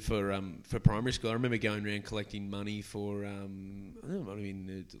town too for primary school. I remember going around collecting money for I don't know, it might have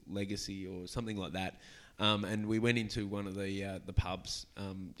been Legacy or something like that. And we went into one of the pubs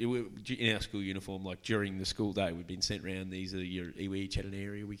in our school uniform. Like during the school day, we'd been sent around. We each had an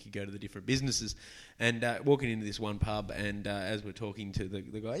area we could go to the different businesses. And walking into this one pub, and as we're talking to the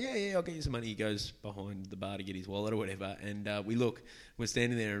guy, yeah, I'll get you some money. He goes behind the bar to get his wallet or whatever. And we're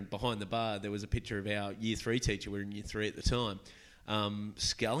standing there, and behind the bar there was a picture of our year 3 teacher. We were in year 3 at the time.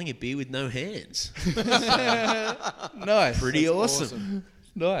 Sculling a beer with no hands. Nice. Pretty awesome.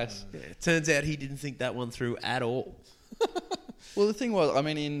 Nice. Yeah, it turns out he didn't think that one through at all. Well, the thing was, I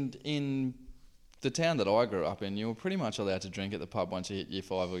mean, in the town that I grew up in, you were pretty much allowed to drink at the pub once you hit year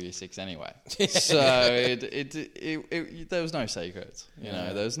 5 or year 6 anyway. So there was no secrets. You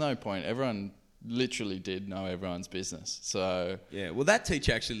know, there was no point. Everyone literally did know everyone's business. So Yeah, well, that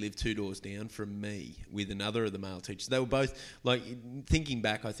teacher actually lived 2 doors down from me with another of the male teachers. They were both, like, thinking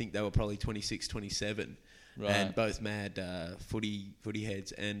back, I think they were probably 26, 27. Right. And both mad footy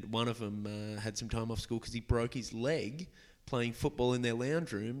heads. And one of them had some time off school because he broke his leg playing football in their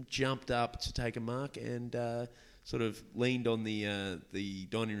lounge room, jumped up to take a mark and sort of leaned on the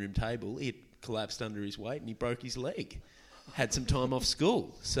dining room table. It collapsed under his weight and he broke his leg. Had some time off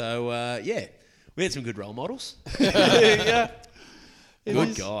school. So, we had some good role models. yeah.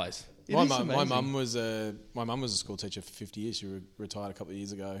 Good guys. My mum was a school teacher for 50 years. She retired a couple of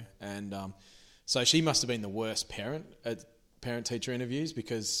years ago, and so she must have been the worst parent at parent-teacher interviews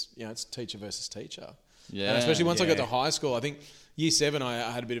because it's teacher versus teacher. Yeah, and especially once I got to high school, I think year 7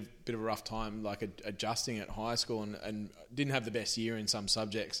 I had a bit of a rough time, like adjusting at high school, and didn't have the best year in some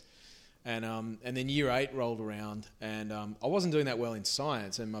subjects. And then year 8 rolled around, and I wasn't doing that well in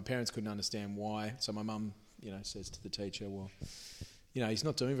science, and my parents couldn't understand why. So my mum, says to the teacher, "Well, he's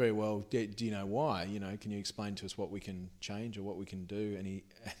not doing very well. Do you know why? Can you explain to us what we can change or what we can do?" And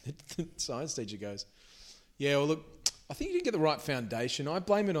the science teacher goes, "Yeah, well, look, I think you didn't get the right foundation. I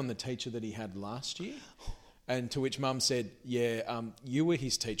blame it on the teacher that he had last year." And to which Mum said, "Yeah, you were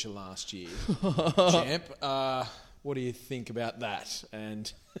his teacher last year, champ. What do you think about that?"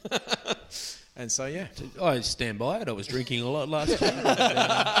 And so, yeah. I stand by it. I was drinking a lot last year.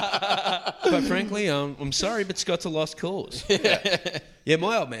 Quite frankly, I'm sorry, but Scott's a lost cause. Yeah,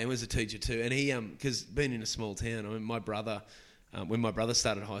 my old man was a teacher too, and he, because being in a small town, I mean, my brother, when my brother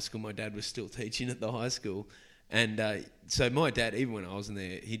started high school, my dad was still teaching at the high school. And so my dad, even when I was in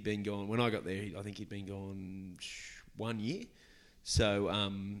there, he'd been gone. When I got there, I think he'd been gone 1 year. So I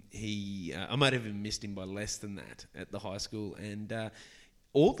might have even missed him by less than that at the high school. And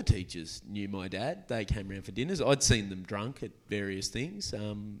all the teachers knew my dad. They came around for dinners. I'd seen them drunk at various things.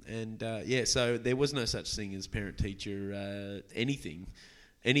 So there was no such thing as parent-teacher anything.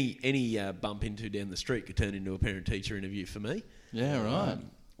 Any bump into down the street could turn into a parent-teacher interview for me. Yeah, right.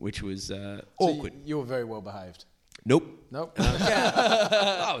 Which was So awkward. you were very well behaved. Nope.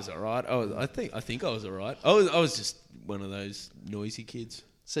 I was all right. I think I was all right. I was just one of those noisy kids.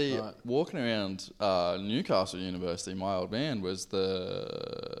 See, Right. walking around Newcastle University, my old man was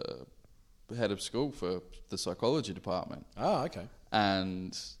the head of school for the psychology department. Oh, okay.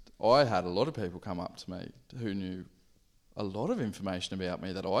 And I had a lot of people come up to me who knew a lot of information about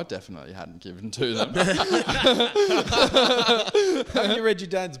me that I definitely hadn't given to them. Haven't you read your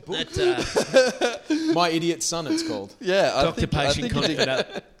dad's book? My Idiot Son, it's called. Yeah, Doctor-patient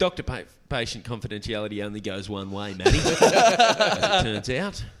confidentiality only goes one way, Matty. As it turns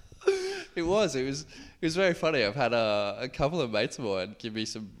out. It was very funny. I've had a couple of mates of mine give me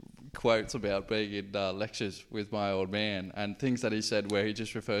some quotes about being in lectures with my old man and things that he said where he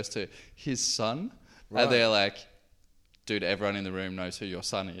just refers to his son. Right. And they're like, "Dude, everyone in the room knows who your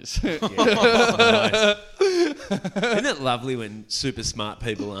son is." Nice. Isn't it lovely when super smart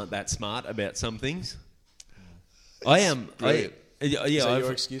people aren't that smart about some things? I am. Brilliant. Is that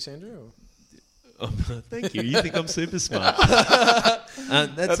your excuse, Andrew? Or? Thank you. You think I'm super smart?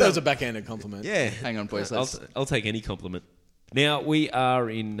 That was a backhanded compliment. Yeah. Hang on, please. I'll take any compliment. Now, we are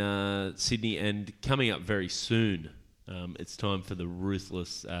in Sydney, and coming up very soon, it's time for the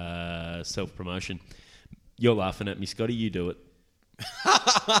ruthless self-promotion. You're laughing at me, Scotty. You do it.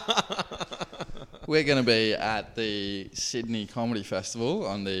 We're going to be at the Sydney Comedy Festival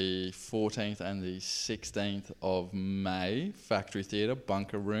on the 14th and the 16th of May. Factory Theatre,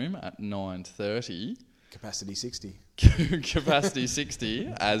 Bunker Room at 9:30. Capacity 60. Capacity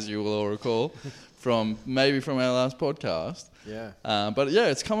 60, as you will all recall, from our last podcast. Yeah. But yeah,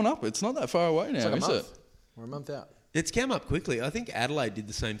 it's coming up. It's not that far away now, It's like a is month. it? We're a month out. It's come up quickly. I think Adelaide did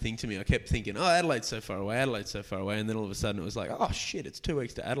the same thing to me. I kept thinking, Adelaide's so far away, and then all of a sudden it was like, oh shit, it's 2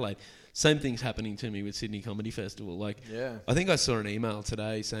 weeks to Adelaide. Same thing's happening to me with Sydney Comedy Festival. Like, Yeah. I think I saw an email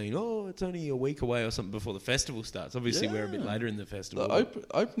today saying, it's only a week away or something before the festival starts. Obviously, we're a bit later in the festival. The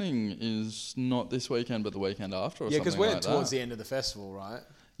opening is not this weekend, but the weekend after, or Yeah, something because we're like towards that. the end of the festival, right?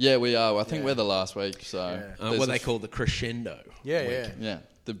 Yeah, we are. I think Yeah. we're the last week, so... Yeah. there's what a they call the crescendo. Yeah, week. yeah. Yeah,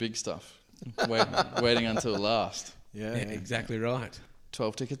 the big stuff. Waiting until last. Yeah, Yeah, exactly right.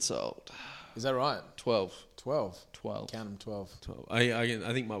 12 tickets sold. Is that right? 12. 12. 12. Count them 12. 12.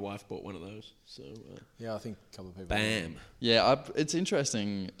 I think my wife bought one of those. So, Yeah, I think a couple of people. bam. Yeah, it's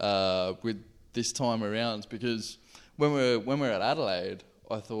interesting with this time around because when we're at Adelaide,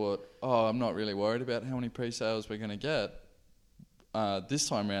 I thought, I'm not really worried about how many pre-sales we're going to get. this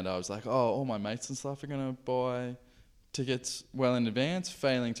time round, I was like, all my mates and stuff are going to buy tickets well in advance,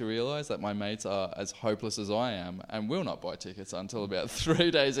 failing to realise that my mates are as hopeless as I am and will not buy tickets until about 3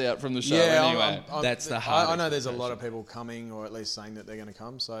 days out from the show anyway. That's the hard I know there's a lot of people coming, or at least saying that they're going to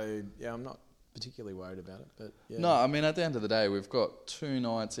come. So, yeah, I'm not particularly worried about it. But yeah. No, I mean, at the end of the day, we've got 2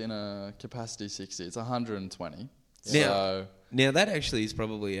 nights in a capacity 60. It's 120. Now that actually is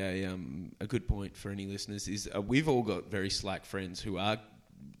probably a good point for any listeners. Is we've all got very slack friends who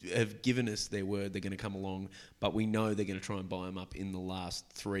have given us their word they're going to come along, but we know they're going to try and buy them up in the last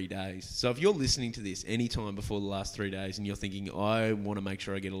 3 days. So if you're listening to this any time before the last 3 days and you're thinking, I want to make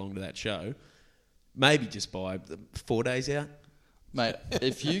sure I get along to that show, maybe just buy 4 days out. Mate,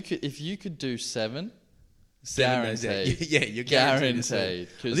 if you could do 7 days out. guaranteed. Yeah, you're guaranteed.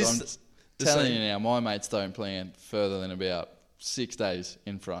 Because This- I'm telling you now, my mates don't plan further than about 6 days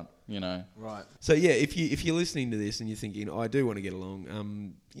in front, you know. Right. So yeah, if you're listening to this and you're thinking, I do want to get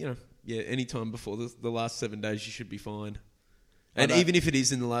along, any time before the last 7 days, you should be fine. And even if it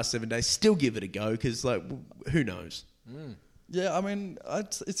is in the last 7 days, still give it a go, because who knows? Yeah, I mean,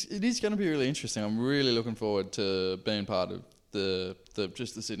 it is going to be really interesting. I'm really looking forward to being part of the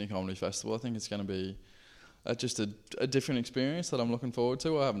Sydney Comedy Festival. I think it's going to be just a different experience that I'm looking forward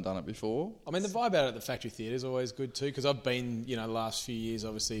to. I haven't done it before. I mean, the vibe out at the Factory Theatre is always good too, because I've been, the last few years,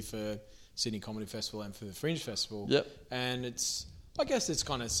 obviously, for Sydney Comedy Festival and for the Fringe Festival. Yep. And I guess it's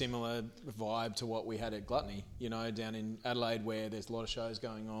kind of similar vibe to what we had at Gluttony, down in Adelaide, where there's a lot of shows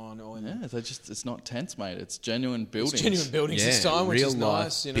going on. It's not tents, mate. It's genuine buildings. It's genuine buildings this time, which is real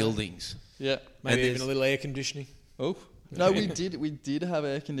nice. life buildings. Yeah. Maybe even a little air conditioning. Oh. No, we did have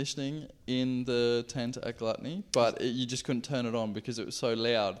air conditioning in the tent at Gluttony, but you just couldn't turn it on because it was so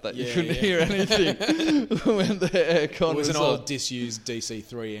loud that you couldn't hear anything when the aircon was an on. old disused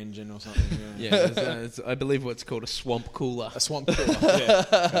DC3 engine or something. Yeah, it's I believe what's called a swamp cooler. A swamp cooler. Yeah.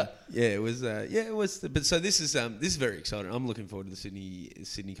 Okay. Yeah, it was. It was. But so this is very exciting. I'm looking forward to the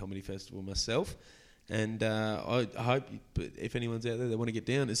Sydney Comedy Festival myself, and I hope if anyone's out there that want to get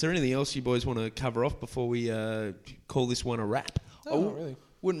down. Is there anything else you boys want to cover off before we call this one a wrap? No, not really.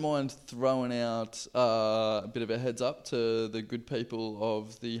 Wouldn't mind throwing out a bit of a heads up to the good people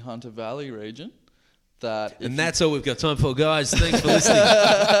of the Hunter Valley region. And that's all we've got time for, guys. Thanks for listening.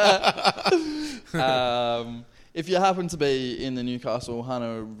 If you happen to be in the Newcastle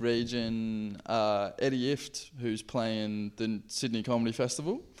Hunter region, Eddie Ift, who's playing the Sydney Comedy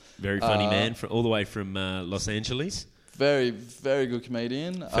Festival. Very funny man, all the way from Los Angeles. Very, very good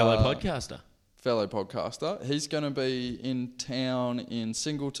comedian. Fellow podcaster. He's going to be in town in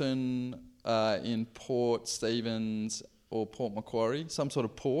Singleton, in Port Stephens or Port Macquarie, some sort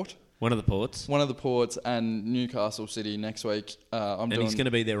of port. One of the ports, and Newcastle City next week. He's going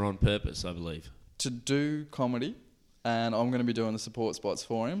to be there on purpose, I believe, to do comedy, and I'm going to be doing the support spots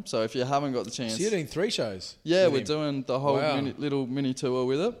for him. So if you haven't got the chance... So you're doing 3 shows? Yeah, we're doing the whole little mini tour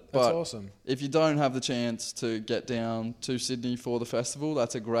with it. That's but awesome. If you don't have the chance to get down to Sydney for the festival,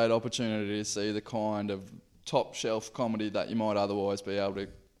 that's a great opportunity to see the kind of top shelf comedy that you might otherwise be able to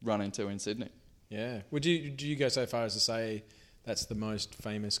run into in Sydney. Yeah. Do you go so far as to say that's the most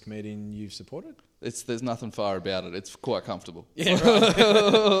famous comedian you've supported? There's nothing far about it. It's quite comfortable. Yeah,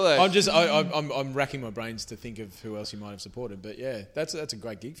 right. I'm racking my brains to think of who else you might have supported. But yeah, that's a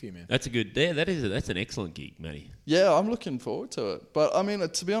great gig for you, man. That's that's an excellent gig, Matty. Yeah, I'm looking forward to it. But I mean,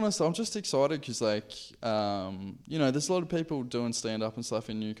 to be honest, I'm just excited because there's a lot of people doing stand up and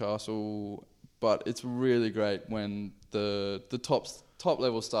stuff in Newcastle, but it's really great when the top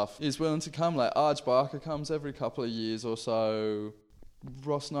level stuff is willing to come. Like Arj Barker comes every couple of years or so.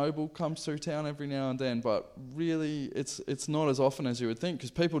 Ross Noble comes through town every now and then, but really it's not as often as you would think because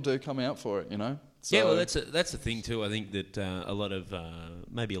people do come out for it, So yeah, well, that's the thing too. I think that a lot of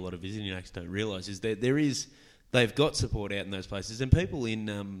visiting acts don't realise is that they've got support out in those places, and people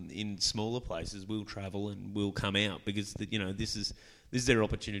in smaller places will travel and will come out because this is their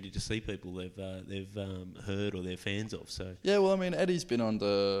opportunity to see people they've heard or they're fans of. So yeah, well, I mean, Eddie's been on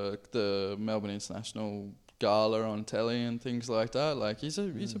the Melbourne International Gala on telly and things like that. Like he's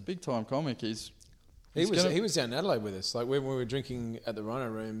a big time comic. He was down in Adelaide with us. Like when we were drinking at the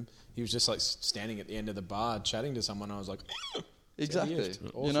Rhino Room, he was just like standing at the end of the bar chatting to someone. I was like, exactly.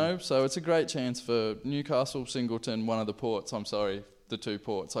 Awesome. So it's a great chance for Newcastle, Singleton, one of the ports. I'm sorry, the 2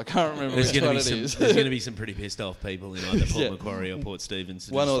 ports. I can't remember which one it is. There's going to be some pretty pissed off people in either Port Macquarie or Port Stephens.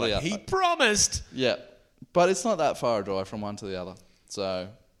 One or the other. He promised. Yeah, but it's not that far a drive from one to the other. So.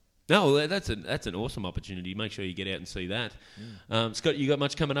 No, well, that's an awesome opportunity. Make sure you get out and see that. Scott, you got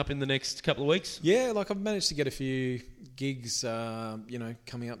much coming up in the next couple of weeks? Yeah, like I've managed to get a few gigs,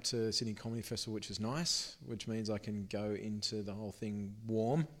 coming up to Sydney Comedy Festival, which is nice, which means I can go into the whole thing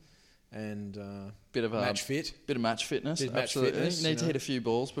warm and Bit of match fit. Bit of match fitness. Bit of match Absolutely. fitness, you need to you know. hit a few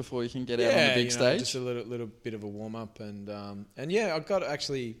balls before you can get out on the big stage. Just a little bit of a warm up, and I've got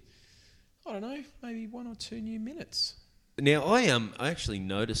actually, I don't know, maybe 1 or 2 new minutes. Now, I actually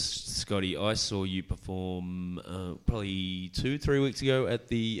noticed, Scotty, I saw you perform probably 2-3 weeks ago at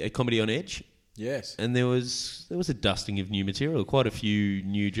the Comedy on Edge. Yes. And there was a dusting of new material, quite a few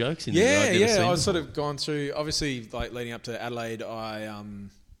new jokes in there. I'd never seen I was before. sort of gone through, obviously, like leading up to Adelaide, I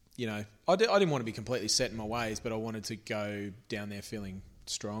didn't want to be completely set in my ways, but I wanted to go down there feeling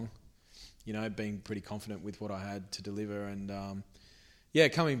strong, being pretty confident with what I had to deliver. And,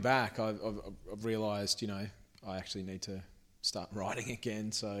 coming back, I've realised, I actually need to start writing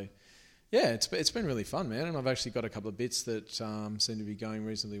again. So, yeah, it's been really fun, man. And I've actually got a couple of bits that seem to be going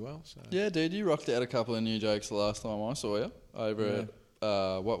reasonably well. So. Yeah, dude, you rocked out a couple of new jokes the last time I saw you over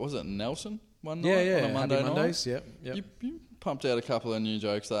at, what was it, Nelson one night on a Monday Happy night? Mondays, yep. You pumped out a couple of new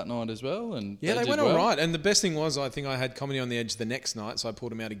jokes that night as well. And Yeah, they did went well. all right. And the best thing was, I think I had Comedy on the Edge the next night, so I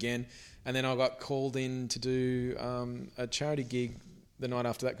pulled them out again. And then I got called in to do a charity gig the night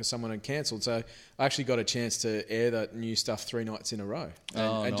after that because someone had cancelled. So I actually got a chance to air that new stuff 3 nights in a row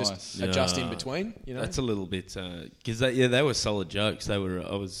and nice. just adjust in between. That's a little bit because they were solid jokes. I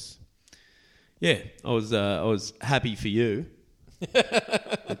was happy for you.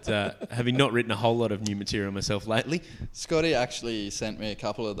 But, having not written a whole lot of new material myself lately. Scotty actually sent me a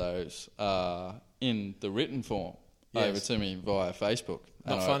couple of those in the written form over to me via Facebook.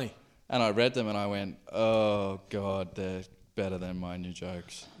 Not funny. And I read them and I went, oh, God, they're better than my new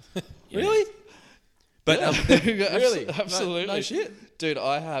jokes. Really? But Really? Absolutely. No shit. Dude,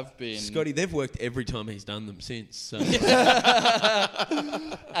 I have been... Scotty, they've worked every time he's done them since. So.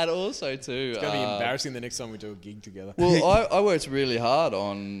 And also, too... It's going to be embarrassing the next time we do a gig together. Well, I worked really hard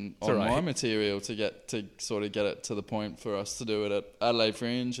on all right. my material to sort of get it to the point for us to do it at Adelaide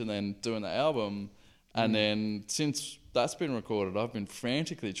Fringe and then doing the album. And then since that's been recorded, I've been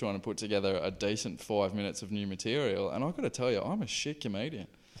frantically trying to put together a decent 5 minutes of new material. And I've got to tell you, I'm a shit comedian.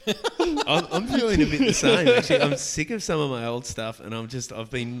 I'm feeling a bit the same. Actually, I'm sick of some of my old stuff, and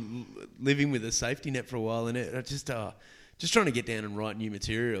I've been living with a safety net for a while, and I just trying to get down and write new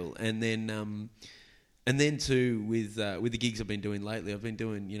material, and then too with the gigs I've been doing lately, I've been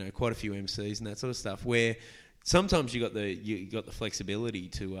doing quite a few MCs and that sort of stuff where sometimes you got the flexibility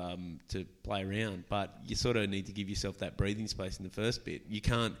to play around, but you sort of need to give yourself that breathing space in the first bit. You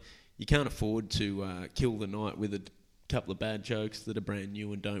can't afford to kill the night with a couple of bad jokes that are brand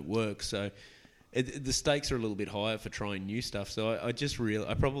new and don't work. So the stakes are a little bit higher for trying new stuff. So I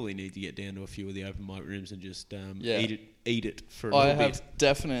probably need to get down to a few of the open mic rooms and just eat it for a little bit. I have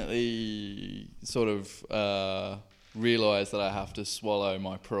definitely sort of realised that I have to swallow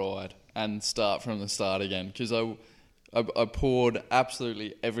my pride and start from the start again, because I poured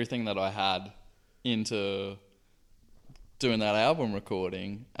absolutely everything that I had into doing that album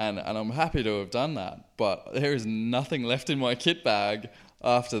recording, and I'm happy to have done that, but there is nothing left in my kit bag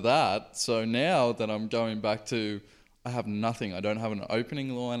after that. So now that I'm going back to, I have nothing. I don't have an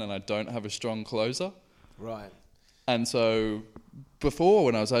opening line and I don't have a strong closer. Right. And so before,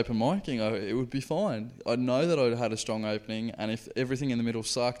 when I was open micing, it would be fine. I'd know that I'd had a strong opening, and if everything in the middle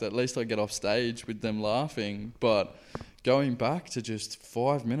sucked, at least I'd get off stage with them laughing. But going back to just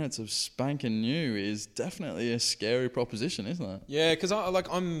 5 minutes of spanking new is definitely a scary proposition, isn't it? Yeah, because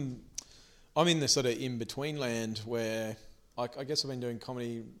I'm in the sort of in-between land where I guess I've been doing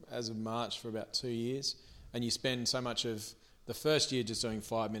comedy as of March for about 2 years, and you spend so much of the first year just doing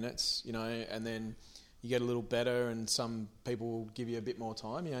 5 minutes, and then you get a little better, and some people will give you a bit more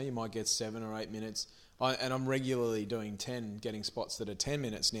time. You might get 7 or 8 minutes. And I'm regularly doing 10, getting spots that are 10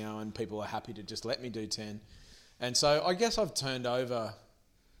 minutes now, and people are happy to just let me do 10. And so I guess I've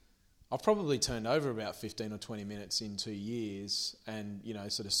probably turned over about 15 or 20 minutes in 2 years, and,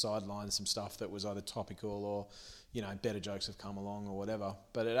 sort of sidelined some stuff that was either topical or, better jokes have come along or whatever.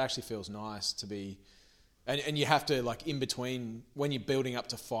 But it actually feels nice to be... And you have to, in between, when you're building up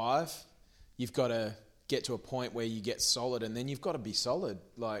to 5, you've got to get to a point where you get solid, and then you've got to be solid,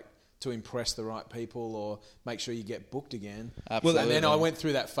 to impress the right people or make sure you get booked again. Absolutely. And then I went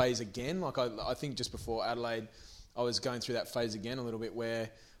through that phase again. I think just before Adelaide, I was going through that phase again a little bit where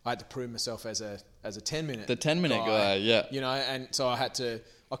I had to prove myself as a 10-minute The 10-minute guy, yeah. And so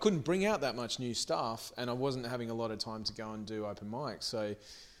I couldn't bring out that much new stuff, and I wasn't having a lot of time to go and do open mics. So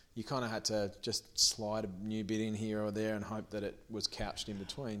you kind of had to just slide a new bit in here or there and hope that it was couched in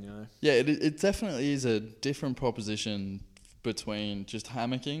between, you know. Yeah, it definitely is a different proposition between just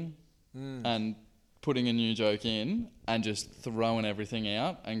hammocking and putting a new joke in and just throwing everything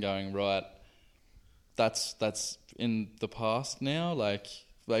out and going, right, that's in the past now. Like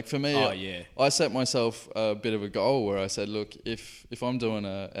for me, I set myself a bit of a goal where I said, look, if I'm doing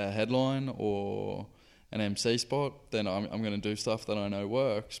a headline or an MC spot, then I'm going to do stuff that I know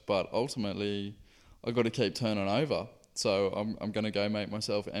works. But ultimately, I've got to keep turning over. So I'm going to go make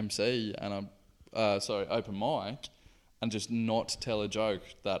myself MC and open mic, and just not tell a joke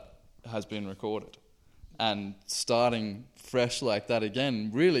that has been recorded. And starting fresh like that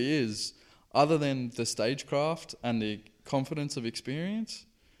again really is, other than the stagecraft and the confidence of experience,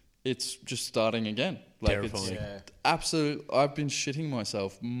 it's just starting again. Like, terrifying. It's absolute. I've been shitting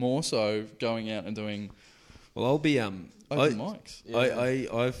myself more so going out and doing. Well, I'll be open mics.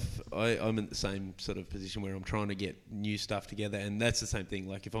 I'm in the same sort of position where I'm trying to get new stuff together, and that's the same thing.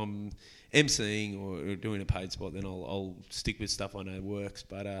 Like if I'm emceeing or doing a paid spot, then I'll stick with stuff I know works.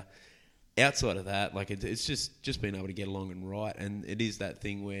 But outside of that, like it's just being able to get along and write, and it is that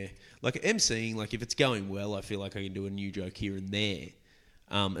thing where, like emceeing, like if it's going well, I feel like I can do a new joke here and there,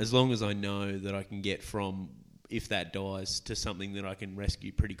 as long as I know that I can get from, if that dies, to something that I can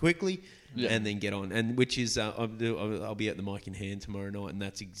rescue pretty quickly, and then get on. And which is, I'll be at the Mic in Hand tomorrow night, and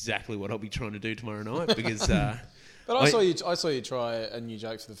that's exactly what I'll be trying to do tomorrow night because. But I saw you try a new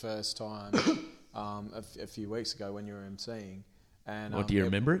joke for the first time a few weeks ago when you were emceeing. And do you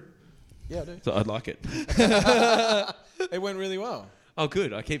remember it? Yeah, I do. So I'd like it. It went really well. Oh,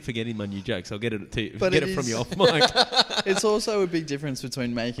 good. I keep forgetting my new jokes. I'll get it from you off mic. It's also a big difference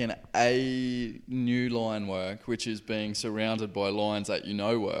between making a new line work, which is being surrounded by lines that you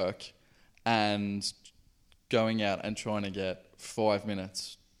know work, and going out and trying to get 5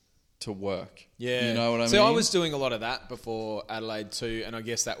 minutes to work. Yeah. You know what I mean? So I was doing a lot of that before Adelaide too, and I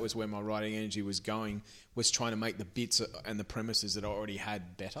guess that was where my writing energy was going, was trying to make the bits and the premises that I already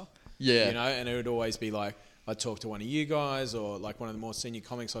had better. Yeah. You know, and it would always be like, I'd talk to one of you guys or like one of the more senior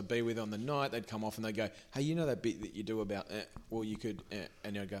comics I'd be with on the night. They'd come off and they'd go, hey, you know that bit that you do about, well, you could,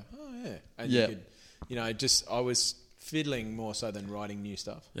 and I'd go, oh, yeah. And you could, you know, I was fiddling more so than writing new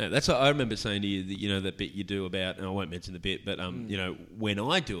stuff. Yeah, that's what I remember saying to you, that, you know, that bit you do about, and I won't mention the bit, but, you know, when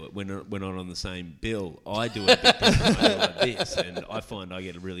I do it, when we're not on the same bill, I do it a bit differently like this, and I find I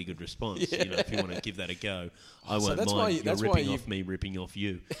get a really good response. Yeah. You know, if you want to give that a go, I won't mind. You're ripping off me, ripping off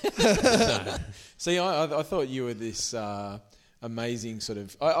you. See, I thought you were this amazing sort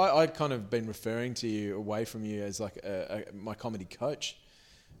of... I'd kind of been referring to you away from you as like my comedy coach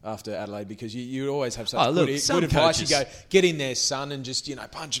after Adelaide, because you always have such good advice. You go, get in there, son, and just, you know,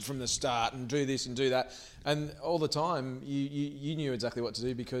 punch it from the start and do this and do that. And all the time, you knew exactly what to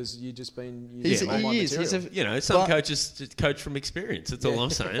do because you'd just been using all my material. You know, some coaches just coach from experience. That's all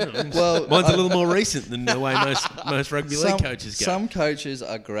I'm saying. Well, mine's a little more recent than the way most rugby league coaches go. Some coaches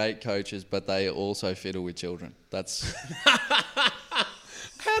are great coaches, but they also fiddle with children. That's...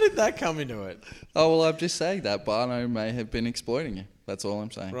 How did that come into it? Oh, well, I'm just saying that Barno may have been exploiting you. That's all I'm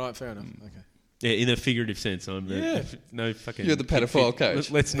saying. Right, fair enough. Okay. Yeah, in a figurative sense, I'm no fucking... You're the pedophile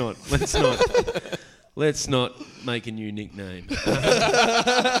coach. Let's not make a new nickname.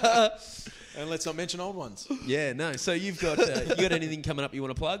 And let's not mention old ones. Yeah, no. So you got anything coming up you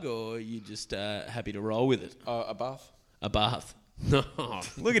want to plug, or are you just happy to roll with it? A bath. A bath. No,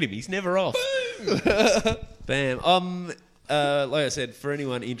 look at him. He's never off. Bam. Like I said, for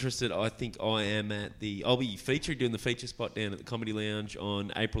anyone interested, I think I'll be doing the feature spot down at the Comedy Lounge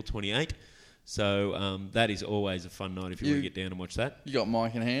on April 28th. So that is always a fun night if you want to get down and watch that. You got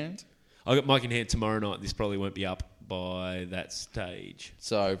Mic in Hand? I got Mic in Hand tomorrow night. This probably won't be up by that stage.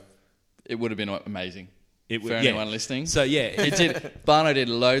 So it would have been amazing for anyone listening. So yeah, it did. Barno did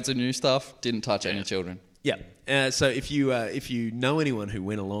loads of new stuff. Didn't touch any children. Yeah. So if you know anyone who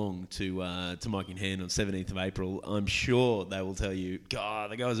went along to Mic in Hand on 17th of April, I'm sure they will tell you,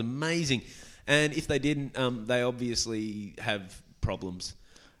 God, the guy was amazing. And if they didn't, they obviously have problems.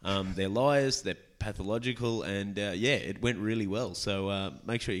 They're liars, they're pathological, and it went really well. So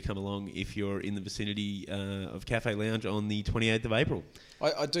make sure you come along if you're in the vicinity of Cafe Lounge on the 28th of April.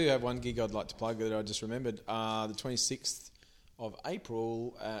 I do have one gig I'd like to plug that I just remembered. The 26th of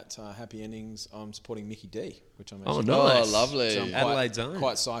April at Happy Endings, I'm supporting Mickey D, which I'm actually... Oh, nice. Oh, lovely. So I'm Adelaide's own.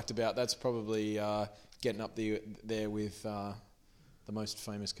 quite psyched about. That's probably getting up there with the most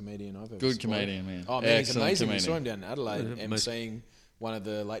famous comedian I've ever Good supported. comedian, man. Oh, man, he's amazing. Comedian. We saw him down in Adelaide emceeing one of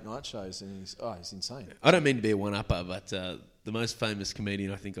the late night shows, and he's insane. I don't mean to be a one-upper, but the most famous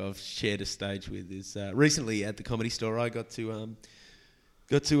comedian I think I've shared a stage with is recently at the Comedy Store. I got to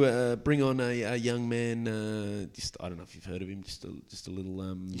Got to bring on a young man. I don't know if you've heard of him. Just a little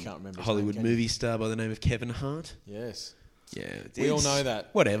You can't remember his Hollywood name, can you? movie star by the name of Kevin Hart. Yes. Yeah, We all it's- know that.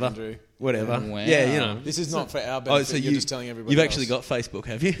 Whatever, Andrew. whatever. Wow. Yeah, you know. This is not for our benefit. so You're just telling everybody. You've actually else. got Facebook,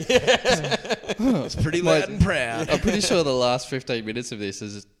 have you? It's pretty loud and proud. I'm pretty sure the last 15 minutes of this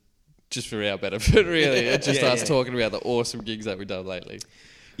is just for our benefit, really. It's just us talking about the awesome gigs that we've done lately.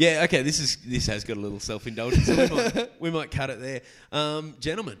 Yeah, okay. This has got a little self-indulgence. So we might cut it there.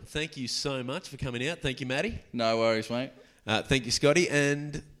 Gentlemen, thank you so much for coming out. Thank you, Matty. No worries, mate. Thank you, Scotty.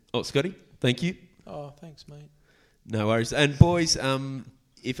 And Scotty, thank you. Oh, thanks, mate. No worries. And boys,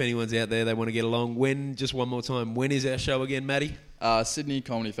 if anyone's out there, they want to get along. Just one more time, when is our show again, Matty? Sydney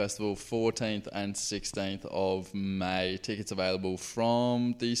Comedy Festival, 14th and 16th of May. Tickets available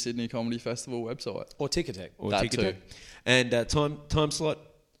from the Sydney Comedy Festival website. Or Ticketek. Or That Ticketek. too. And time slot,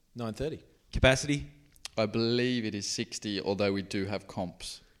 9:30. capacity. I believe it is 60, although we do have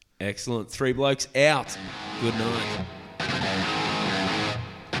comps. Excellent. 3 blokes out. Good night.